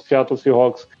grava, os Seattle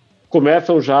Seahawks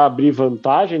começam já a abrir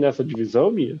vantagem nessa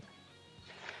divisão, Mia?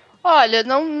 Olha,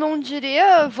 não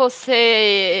diria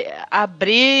você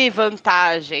abrir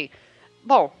vantagem.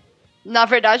 Bom, na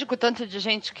verdade, com tanto de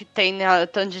gente que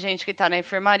tá na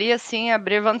enfermaria, sim,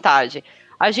 abrir vantagem.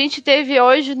 A gente teve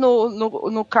hoje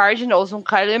no Cardinals um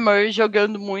Kyler Murray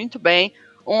jogando muito bem,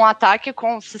 um ataque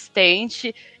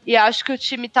consistente, e acho que o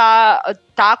time tá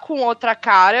com outra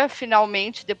cara,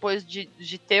 finalmente, depois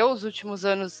de ter os últimos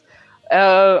anos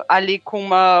ali com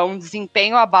um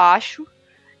desempenho abaixo.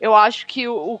 Eu acho que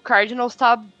o Cardinals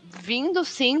tá vindo,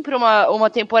 sim, para uma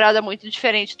temporada muito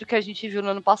diferente do que a gente viu no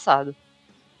ano passado.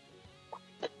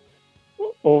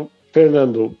 Ô,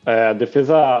 Fernando, a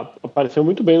defesa apareceu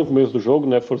muito bem no começo do jogo,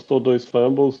 né? Forçou 2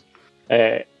 fumbles,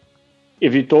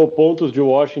 evitou pontos de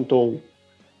Washington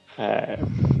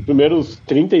primeiros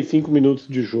 35 minutos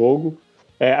de jogo.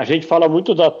 A gente fala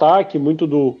muito do ataque, muito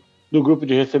do grupo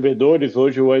de recebedores.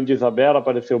 Hoje o Andy Isabella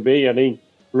apareceu bem, além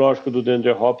lógico, do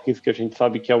DeAndre Hopkins, que a gente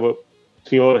sabe que é o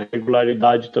senhor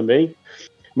regularidade também,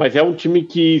 mas é um time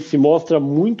que se mostra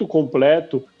muito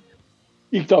completo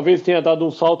e que talvez tenha dado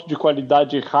um salto de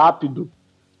qualidade rápido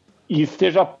e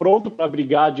esteja pronto para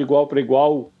brigar de igual para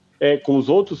igual com os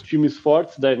outros times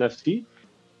fortes da NFC?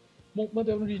 Bom,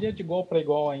 eu não diria de igual para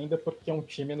igual ainda, porque é um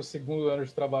time no segundo ano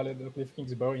de trabalho do Cliff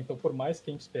Kingsbury, então por mais que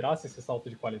a gente esperasse esse salto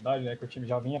de qualidade, né, que o time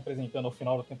já vinha apresentando ao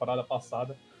final da temporada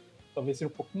passada, talvez seja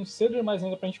um pouquinho cedo demais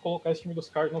ainda para a gente colocar esse time dos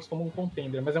Cardinals como um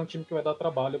contender, mas é um time que vai dar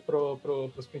trabalho para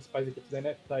os principais equipes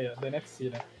da NFC,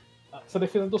 né? Essa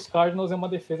defesa dos Cardinals é uma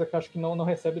defesa que acho que não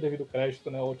recebe o devido crédito,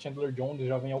 né? O Chandler Jones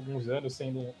já vem há alguns anos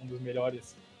sendo um dos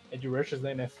melhores edge rushers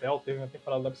da NFL, teve uma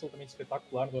temporada absolutamente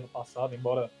espetacular no ano passado,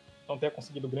 embora não tenha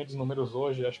conseguido grandes números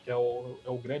hoje, acho que é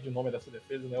o grande nome dessa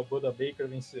defesa, né? O Budda Baker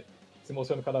vem se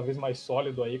mostrando cada vez mais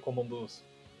sólido aí como um dos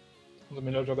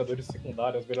melhores jogadores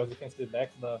secundários, os melhores defensive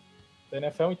backs da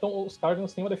NFL. Então os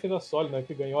Cardinals têm uma defesa sólida, né?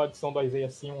 Que ganhou a adição do Isaiah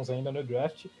Simmons ainda no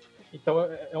draft. Então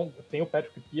tem o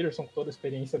Patrick Peterson com toda a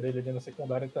experiência dele ali na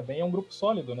secundária também, é um grupo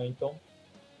sólido, né? Então,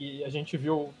 e a gente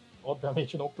viu,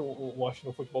 obviamente não que o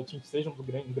Washington Football Team seja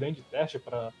um grande teste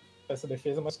para essa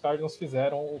defesa, mas os Cardinals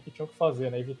fizeram o que tinham que fazer,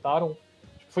 né? Evitaram,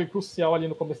 foi crucial ali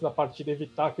no começo da partida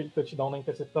evitar aquele touchdown na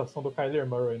interceptação do Kyler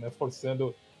Murray, né?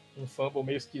 Forçando um fumble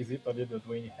meio esquisito ali do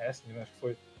Dwayne Haskins, né? Acho que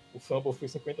foi o fumble foi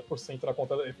 50% na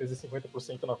conta da defesa e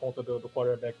 50% na conta do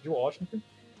quarterback de Washington.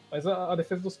 Mas a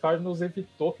defesa dos Cardinals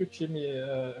evitou que o time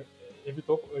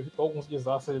evitou alguns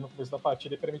desastres no começo da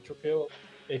partida e permitiu que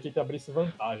a equipe abrisse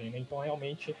vantagem, né? Então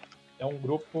realmente é um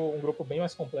grupo bem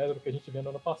mais completo do que a gente viu no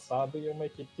ano passado e uma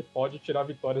equipe que pode tirar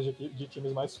vitórias de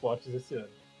times mais fortes esse ano.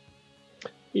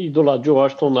 E do lado de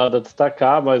Washington nada a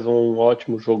destacar, mas um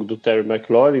ótimo jogo do Terry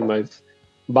McLaurin, mas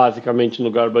basicamente no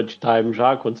garbage time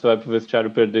já, quando você vai para o vestiário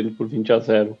perdendo por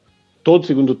 20-0. Todo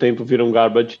segundo tempo vira um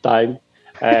garbage time.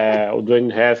 O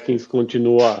Dwayne Haskins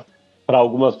continua, para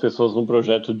algumas pessoas, num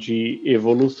projeto de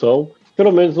evolução.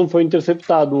 Pelo menos não foi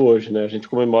interceptado hoje, né? A gente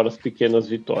comemora as pequenas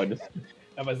vitórias.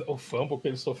 Mas o fumble que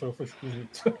ele sofreu foi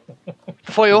esquisito.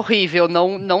 Foi horrível,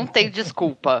 não tem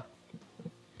desculpa.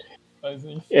 Mas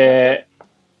enfim.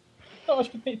 Eu acho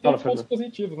que tem pontos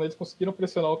positivos, né? Eles conseguiram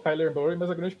pressionar o Kyler Murray, mas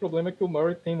o grande problema é que o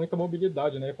Murray tem muita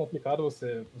mobilidade, né? É complicado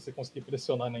você conseguir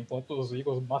pressionar, né? Enquanto os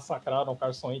Eagles massacraram o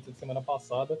Carson Wentz de semana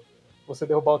passada, você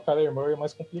derrubar o Kyler Murray é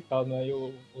mais complicado, né? E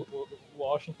o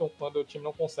Washington, quando o time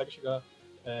não consegue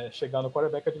chegar no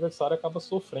quarterback adversário, acaba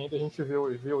sofrendo. A gente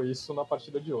viu isso na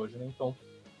partida de hoje, né? Então,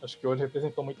 acho que hoje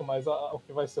representou muito mais o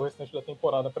que vai ser o restante da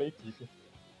temporada para a equipe.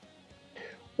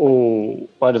 O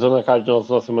Arizona Cardinals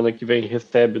na semana que vem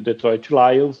recebe o Detroit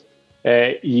Lions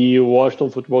e o Washington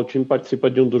Football Team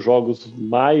participa de um dos jogos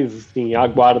mais assim,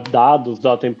 aguardados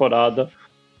da temporada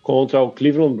contra o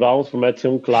Cleveland Browns. Promete ser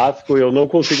um clássico e eu não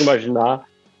consigo imaginar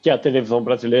que a televisão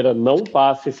brasileira não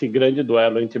passe esse grande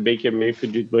duelo entre Baker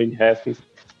Mayfield e Dwayne Haskins.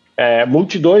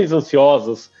 Multidões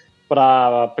ansiosas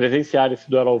para presenciar esse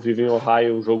duelo ao vivo em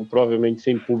Ohio, um jogo provavelmente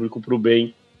sem público para o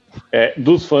bem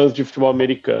dos fãs de futebol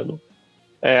americano.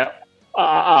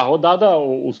 A rodada,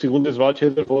 o segundo slot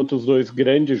reservou outros dois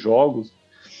grandes jogos.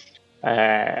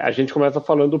 A gente começa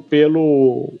falando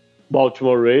pelo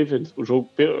Baltimore Ravens, o jogo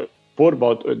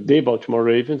de Baltimore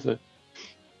Ravens, né?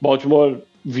 Baltimore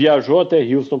viajou até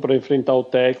Houston para enfrentar o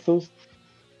Texans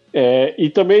e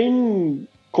também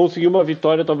conseguiu uma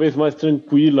vitória talvez mais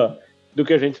tranquila do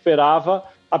que a gente esperava,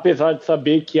 apesar de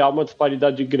saber que há uma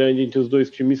disparidade grande entre os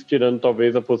dois times, tirando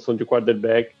talvez a posição de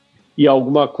quarterback e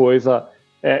alguma coisa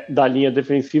da linha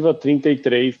defensiva.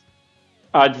 33-16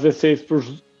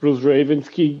 para os Ravens,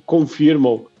 que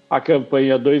confirmam a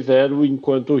campanha 2-0,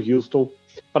 enquanto o Houston,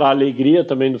 para a alegria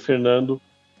também do Fernando,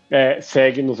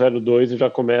 segue no 0-2 e já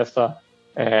começa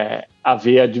a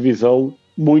ver a divisão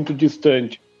muito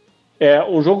distante.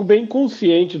 Um jogo bem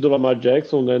consciente do Lamar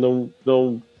Jackson, né?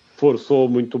 Não forçou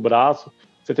muito o braço,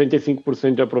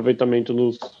 75% de aproveitamento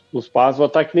nos passos. O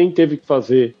ataque nem teve que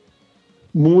fazer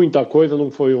muita coisa, não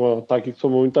foi um ataque que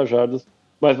somou muitas jardas,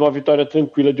 mas uma vitória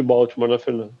tranquila de Baltimore, né,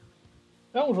 Fernando?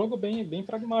 É um jogo bem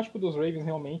pragmático dos Ravens,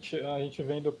 realmente. A gente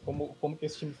vendo como que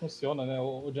esse time funciona, né?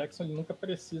 O Jackson ele nunca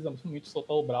precisa muito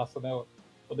soltar o braço, né?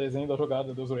 O desenho da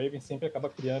jogada dos Ravens sempre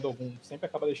acaba sempre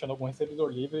acaba deixando algum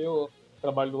recebedor livre, e o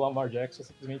trabalho do Lamar Jackson é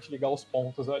simplesmente ligar os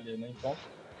pontos ali, né? Então,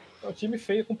 o time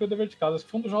feio cumpriu o dever de casa. Acho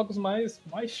que foi um dos jogos mais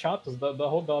chatos da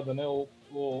rodada, né?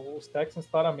 Os Texans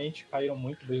claramente caíram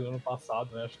muito desde o ano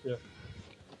passado, né? Acho que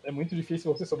é muito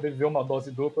difícil você sobreviver a uma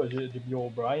dose dupla de Bill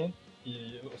O'Brien,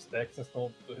 e os Texans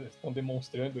estão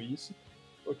demonstrando isso.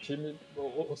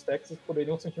 Os Texans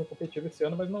poderiam ser um time competitivo esse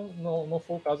ano, mas não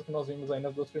foi o caso que nós vimos aí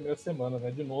nas duas primeiras semanas,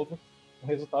 né? De novo, um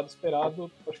resultado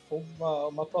esperado. Acho que foi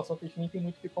uma atuação que a gente nem tem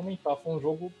muito o que comentar. Foi um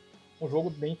jogo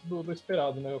dentro do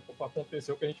esperado, né?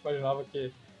 Aconteceu o que a gente imaginava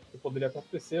que poderia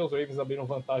acontecer. Os Ravens abriram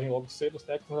vantagem logo cedo, os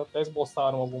Texans até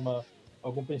esboçaram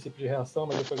algum princípio de reação,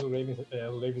 mas depois os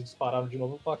Ravens dispararam de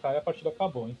novo no placar e a partida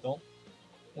acabou. Então,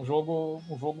 um jogo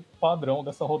padrão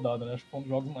dessa rodada, né? Acho que foi um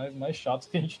dos jogos mais chatos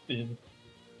que a gente teve.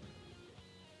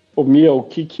 Ô Mia, o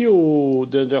que o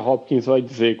DeAndre Hopkins vai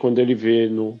dizer quando ele vê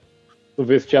no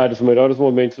vestiário os melhores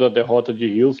momentos da derrota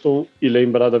de Houston e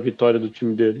lembrar da vitória do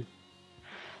time dele?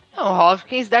 Não, o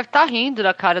Hopkins deve estar rindo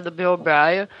da cara do Bill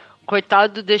O'Brien.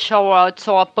 Coitado do Deshaun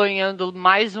Watson apanhando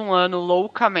mais um ano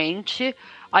loucamente.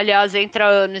 Aliás, entra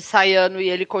ano e sai ano e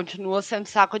ele continua sendo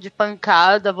saco de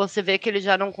pancada. Você vê que ele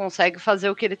já não consegue fazer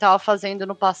o que ele estava fazendo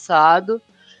no passado.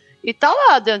 E tá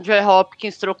lá, DeAndre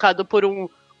Hopkins trocado por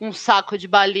um saco de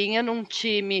balinha num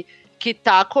time que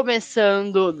tá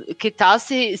começando, que tá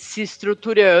se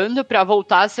estruturando para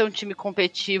voltar a ser um time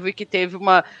competitivo e que teve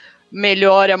uma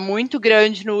melhora muito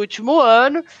grande no último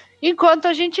ano, enquanto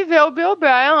a gente vê o Bill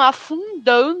O'Brien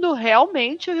afundando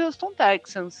realmente o Houston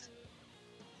Texans.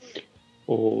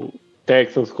 O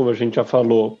Texans, como a gente já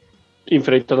falou,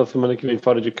 enfrenta na semana que vem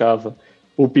fora de casa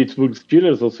o Pittsburgh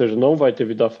Steelers, ou seja, não vai ter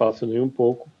vida fácil nem um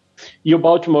pouco. E o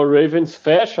Baltimore Ravens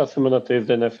fecha a semana 3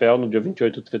 da NFL no dia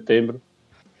 28 de setembro,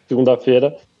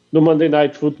 segunda-feira, no Monday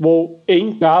Night Football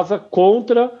em casa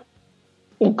contra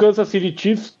o Kansas City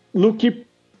Chiefs, no que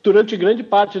durante grande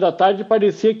parte da tarde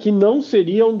parecia que não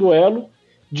seria um duelo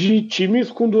de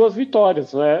times com 2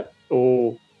 vitórias, né?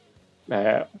 O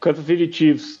Kansas City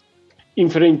Chiefs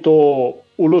enfrentou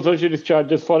o Los Angeles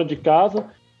Chargers fora de casa,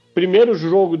 primeiro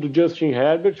jogo do Justin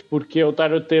Herbert, porque o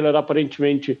Tyrod Taylor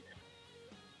aparentemente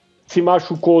se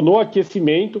machucou no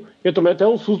aquecimento. Eu tomei até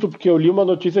um susto porque eu li uma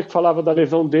notícia que falava da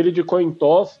lesão dele de coin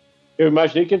toss. Eu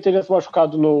imaginei que ele teria se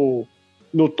machucado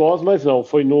no toss, mas não,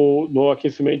 foi no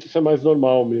aquecimento, isso é mais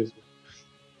normal mesmo.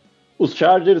 Os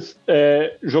Chargers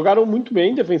jogaram muito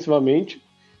bem defensivamente,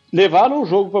 levaram o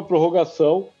jogo para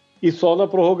prorrogação e só na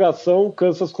prorrogação o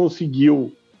Kansas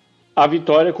conseguiu a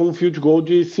vitória com um field goal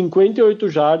de 58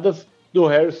 jardas do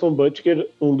Harrison Butker,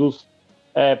 um dos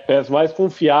pés mais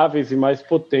confiáveis e mais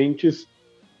potentes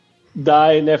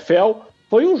da NFL.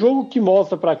 Foi um jogo que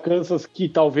mostra para Kansas que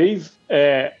talvez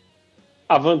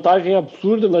a vantagem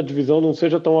absurda na divisão não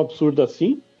seja tão absurda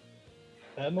assim.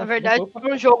 Na verdade,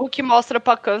 é um jogo que mostra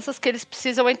para Kansas que eles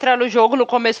precisam entrar no jogo no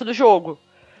começo do jogo.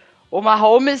 O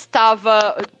Mahomes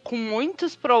estava com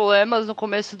muitos problemas no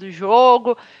começo do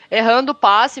jogo, errando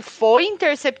passe, foi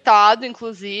interceptado,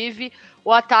 inclusive.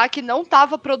 O ataque não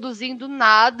estava produzindo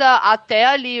nada até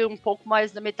ali um pouco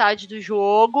mais da metade do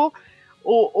jogo.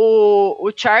 O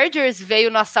Chargers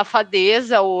veio na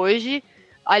safadeza hoje.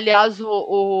 Aliás, o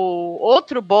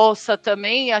outro Bolsa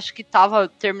também, acho que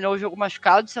terminou o jogo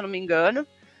machucado, se eu não me engano.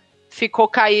 Ficou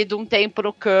caído um tempo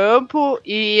no campo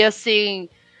e, assim,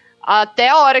 até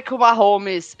a hora que o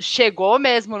Mahomes chegou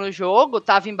mesmo no jogo,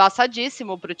 estava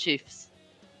embaçadíssimo pro Chiefs.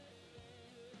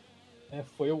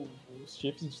 Foi os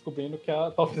Chiefs descobrindo que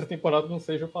talvez a temporada não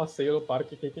seja o passeio no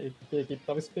parque que a equipe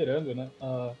estava esperando, né?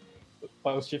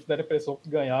 Os Chiefs deram a impressão que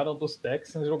ganharam dos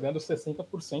Texans jogando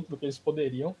 60% do que eles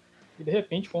poderiam. E, de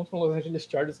repente, contra o Los Angeles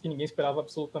Chargers, que ninguém esperava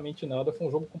absolutamente nada, foi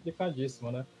um jogo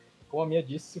complicadíssimo, né? Como a Mia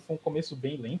disse, foi um começo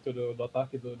bem lento do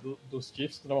ataque dos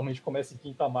Chiefs, que normalmente começa em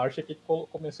quinta marcha, que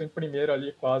começou em primeiro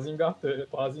ali, quase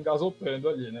engasopando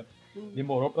ali, né?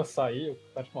 Demorou para sair, o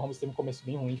Patrick Mahomes teve um começo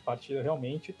bem ruim de partida,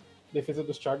 realmente. Defesa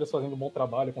dos Chargers fazendo um bom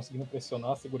trabalho, conseguindo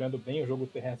pressionar, segurando bem o jogo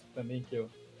terrestre também, que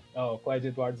o Clyde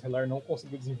Edwards-Helaire não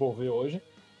conseguiu desenvolver hoje.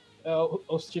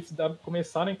 Os Chiefs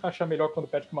começaram a encaixar melhor quando o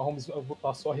Patrick Mahomes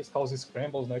passou a arriscar os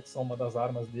scrambles, né, que são uma das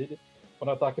armas dele. Quando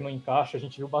o ataque não encaixa, a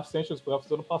gente viu bastante nos playoffs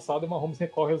do ano passado, e o Mahomes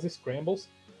recorre aos scrambles.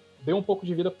 Deu um pouco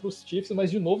de vida para os Chiefs, mas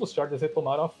de novo os Chargers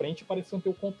retomaram a frente e pareciam ter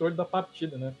o controle da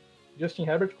partida, né? Justin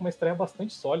Herbert com uma estreia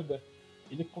bastante sólida.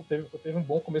 Ele teve um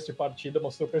bom começo de partida,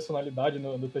 mostrou personalidade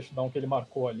no touchdown que ele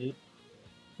marcou ali.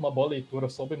 Uma boa leitura,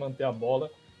 soube manter a bola.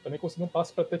 Também conseguiu um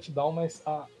passe para touchdown, mas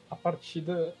a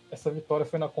partida, essa vitória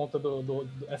foi na conta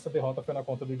essa derrota foi na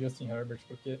conta do Justin Herbert,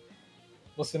 porque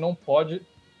você não pode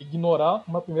ignorar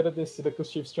uma primeira descida que os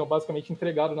Chiefs tinham basicamente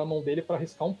entregado na mão dele para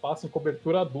arriscar um passe em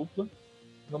cobertura dupla,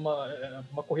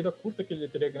 numa corrida curta que ele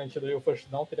teria garantido ali, o first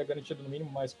down, teria garantido no mínimo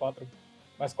mais quatro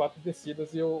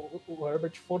descidas, e o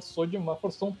Herbert forçou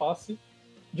um passe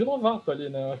de novato ali,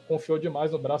 né? Confiou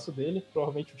demais no braço dele,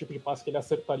 provavelmente o tipo de passe que ele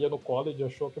acertaria no college,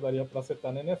 achou que daria para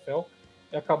acertar na NFL,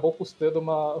 e acabou custando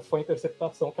foi a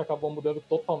interceptação que acabou mudando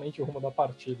totalmente o rumo da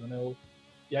partida, né?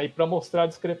 E aí, para mostrar a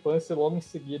discrepância, logo em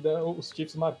seguida, os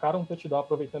Chiefs marcaram um touchdown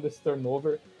aproveitando esse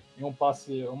turnover. em um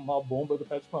passe, uma bomba do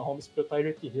Patrick Mahomes para o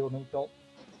Tyreek Hill, né? Então,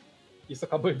 isso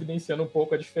acabou evidenciando um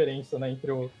pouco a diferença, né,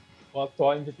 entre o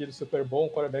atual MVP do Super Bowl, um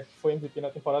quarterback que foi MVP na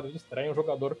temporada de estreia, um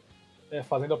jogador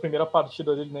fazendo a primeira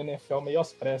partida dele na NFL meio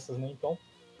às pressas, né? Então,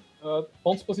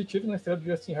 pontos positivos na estreia do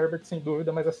Justin Herbert, sem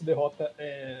dúvida, mas essa derrota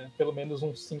é pelo menos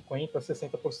uns 50%,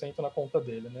 60% na conta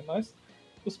dele, né? Mas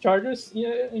os Chargers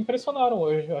impressionaram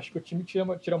hoje. Eu acho que o time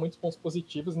tira muitos pontos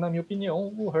positivos e, na minha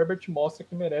opinião, o Herbert mostra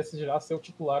que merece já ser o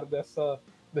titular dessa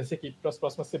equipe para as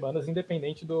próximas semanas,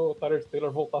 independente do Tyrod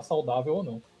Taylor voltar saudável ou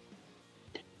não.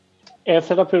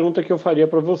 Essa era a pergunta que eu faria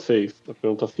para vocês, a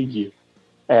pergunta a seguir.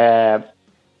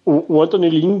 O Anthony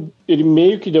Lynn, ele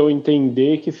meio que deu a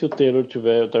entender que se o Tyrod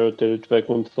Taylor tiver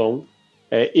condição,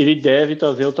 ele deve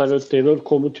trazer o Tyrod Taylor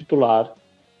como titular,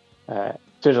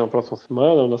 seja na próxima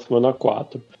semana ou na semana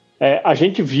 4. A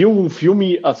gente viu um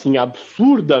filme assim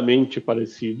absurdamente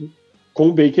parecido com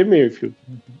o Baker Mayfield.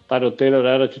 Tyrod Taylor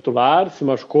era titular, se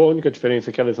machucou, a única diferença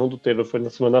é que a lesão do Taylor foi na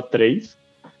semana 3.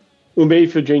 O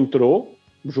Mayfield entrou,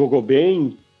 jogou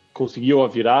bem, conseguiu a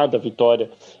virada, a vitória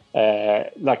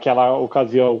naquela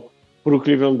ocasião para o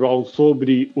Cleveland Browns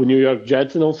sobre o New York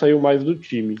Jets e não saiu mais do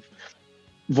time.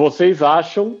 Vocês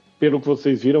acham, pelo que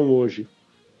vocês viram hoje,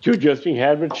 que o Justin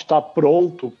Herbert está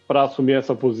pronto para assumir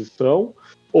essa posição?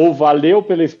 Ou valeu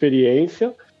pela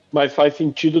experiência, mas faz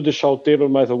sentido deixar o Taylor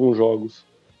mais alguns jogos?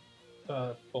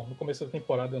 Bom, no começo da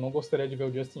temporada eu não gostaria de ver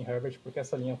o Justin Herbert porque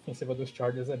essa linha ofensiva dos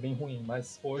Chargers é bem ruim,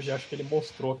 mas hoje acho que ele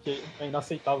mostrou que é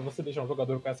inaceitável você deixar um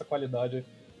jogador com essa qualidade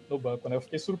no banco, né? Eu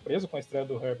fiquei surpreso com a estreia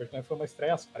do Herbert, né? Foi uma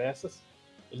estreia às pressas,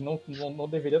 ele não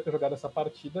deveria ter jogado essa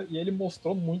partida e ele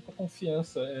mostrou muita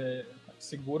confiança,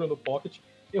 segura no pocket.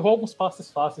 Errou alguns passes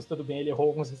fáceis, tudo bem, ele errou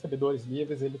alguns recebedores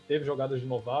livres, ele teve jogadas de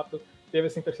novato, teve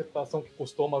essa interceptação que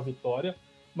custou uma vitória,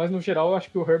 mas no geral eu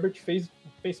acho que o Herbert fez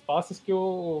passes que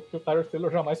o Tyrod Taylor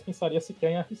jamais pensaria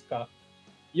sequer em arriscar.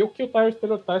 E o que o Tyrod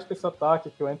Taylor traz para esse ataque,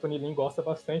 que o Anthony Lynn gosta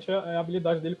bastante, é a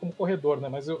habilidade dele como corredor, né?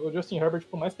 Mas o Justin Herbert,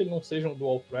 por mais que ele não seja um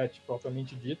dual threat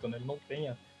propriamente dito, né? Ele não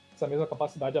tenha essa mesma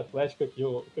capacidade atlética que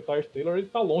o Tyrod Taylor, ele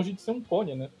está longe de ser um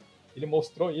cone, né? Ele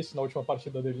mostrou isso na última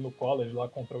partida dele no college, lá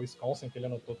contra o Wisconsin, que ele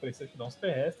anotou 3 touchdowns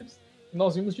terrestres, e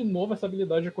nós vimos de novo essa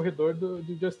habilidade de corredor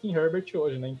do Justin Herbert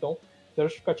hoje, né? Então, a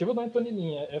justificativa do Anthony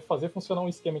Lynn é fazer funcionar um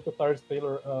esquema em que o Tyrod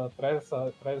Taylor traz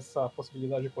essa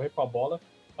possibilidade de correr com a bola.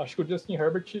 Acho que o Justin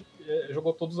Herbert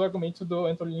jogou todos os argumentos do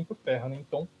Anthony Lynn por terra, né?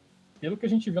 Então, pelo que a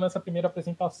gente viu nessa primeira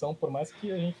apresentação, por mais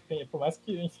que,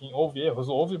 enfim, houve erros,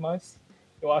 mas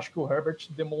eu acho que o Herbert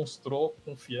demonstrou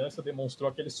confiança, demonstrou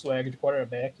aquele swag de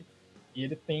quarterback, e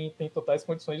ele tem totais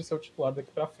condições de ser o titular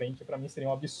daqui pra frente. Pra mim seria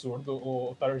um absurdo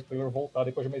o Tyrod Taylor voltar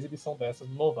depois de uma exibição dessas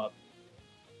do novato.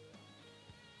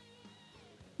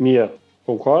 Mia,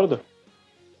 concorda?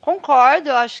 Concordo,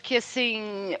 eu acho que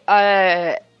assim,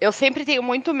 eu sempre tenho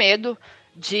muito medo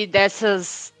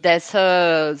dessas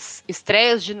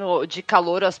estreias de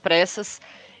calor às pressas.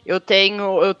 Eu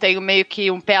tenho meio que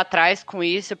um pé atrás com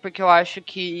isso, porque eu acho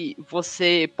que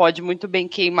você pode muito bem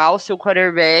queimar o seu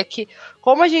quarterback,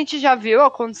 como a gente já viu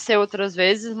acontecer outras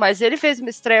vezes, mas ele fez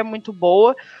uma estreia muito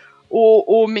boa.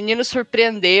 O menino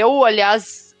surpreendeu,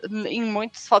 aliás, em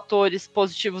muitos fatores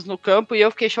positivos no campo, e eu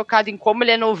fiquei chocada em como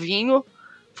ele é novinho.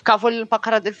 Ficava olhando pra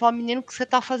cara dele e falava, menino, o que você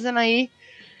tá fazendo aí?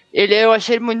 Eu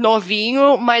achei ele muito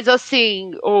novinho, mas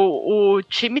assim, o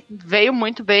time veio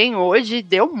muito bem hoje,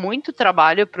 deu muito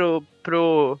trabalho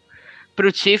pro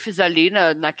Chiefs ali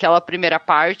naquela primeira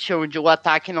parte, onde o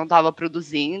ataque não tava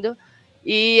produzindo,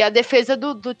 e a defesa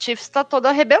do Chiefs tá toda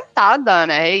arrebentada,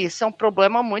 né? Isso é um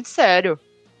problema muito sério.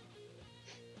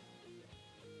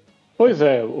 Pois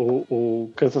é, o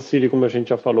Kansas City, como a gente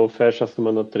já falou, fecha a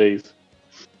semana 3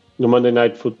 no Monday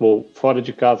Night Football fora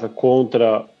de casa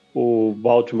contra o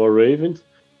Baltimore Ravens,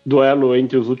 duelo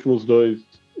entre os últimos dois,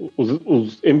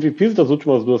 os MVPs das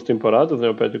últimas 2 temporadas, né,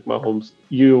 o Patrick Mahomes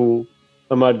e o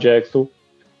Lamar Jackson,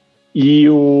 e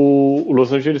o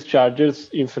Los Angeles Chargers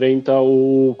enfrenta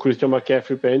o Christian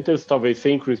McCaffrey Panthers, talvez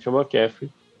sem Christian McCaffrey,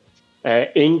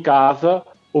 em casa,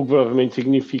 o que provavelmente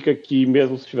significa que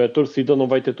mesmo se tiver torcida, não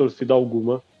vai ter torcida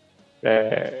alguma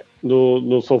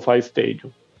no SoFi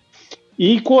Stadium.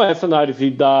 E com essa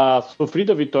análise da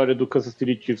sofrida vitória do Kansas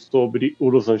City Chiefs sobre o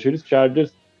Los Angeles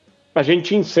Chargers, a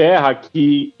gente encerra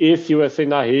aqui esse USA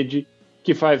na Rede,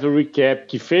 que fez o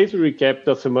recap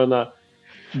da semana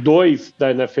 2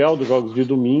 da NFL, dos jogos de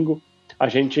domingo. A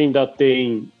gente ainda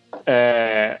tem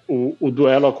o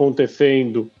duelo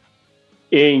acontecendo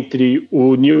entre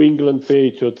o New England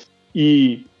Patriots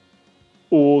e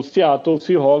o Seattle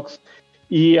Seahawks,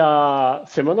 e a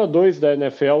semana 2 da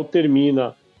NFL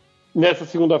termina nessa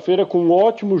segunda-feira com um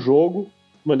ótimo jogo,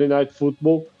 Monday Night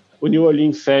Football, o New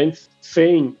Orleans Saints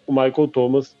sem o Michael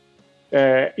Thomas,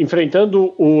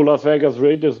 enfrentando o Las Vegas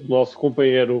Raiders, nosso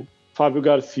companheiro Fábio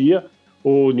Garcia,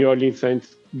 o New Orleans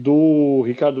Saints do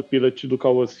Ricardo Pilat e do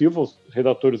Cauã Silva, os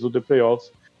redatores do The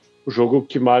Playoffs, o jogo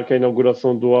que marca a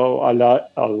inauguração do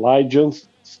Allegiant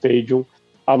Stadium,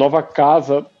 a nova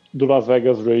casa do Las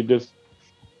Vegas Raiders,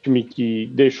 time que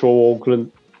deixou o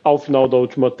Oakland ao final da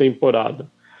última temporada.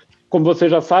 Como você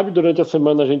já sabe, durante a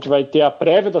semana a gente vai ter a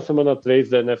prévia da semana 3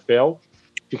 da NFL.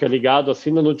 Fica ligado,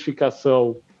 assina a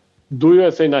notificação do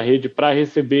USA na Rede para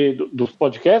receber, dos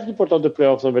podcasts do Portal The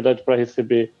Playoffs, na verdade, para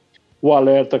receber o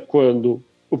alerta quando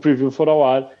o preview for ao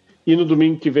ar. E no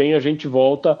domingo que vem a gente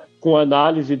volta com a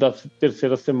análise da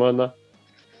terceira semana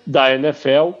da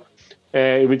NFL.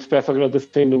 Eu me despeço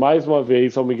agradecendo mais uma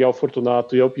vez ao Miguel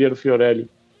Fortunato e ao Piero Fiorelli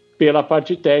pela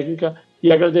parte técnica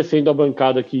e agradecendo a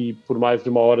bancada que por mais de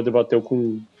uma hora debateu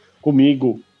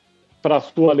comigo para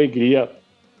sua alegria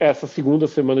essa segunda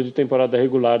semana de temporada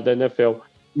regular da NFL.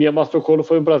 Mia Mastrocolo,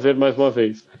 foi um prazer mais uma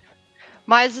vez.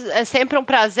 Mas é sempre um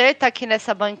prazer estar aqui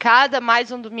nessa bancada,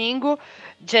 mais um domingo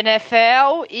de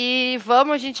NFL e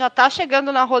a gente já está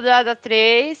chegando na rodada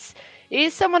 3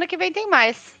 e semana que vem tem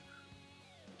mais.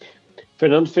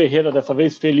 Fernando Ferreira, dessa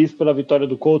vez feliz pela vitória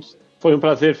do Colts. Foi um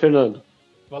prazer, Fernando.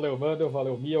 Valeu, Mandel,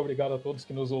 valeu, Mia, obrigado a todos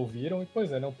que nos ouviram. E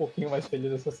pois é, um pouquinho mais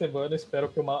feliz essa semana. Espero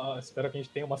que a gente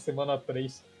tenha uma semana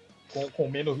 3 com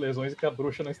menos lesões e que a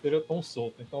bruxa não esteja tão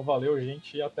solta. Então valeu,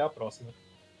 gente, e até a próxima.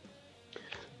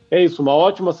 É isso, uma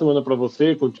ótima semana para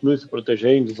você. Continue se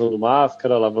protegendo, usando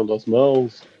máscara, lavando as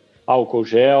mãos, álcool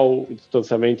gel,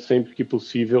 distanciamento sempre que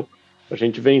possível. A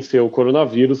gente vencer o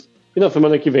coronavírus e na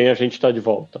semana que vem a gente está de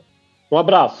volta. Um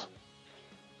abraço!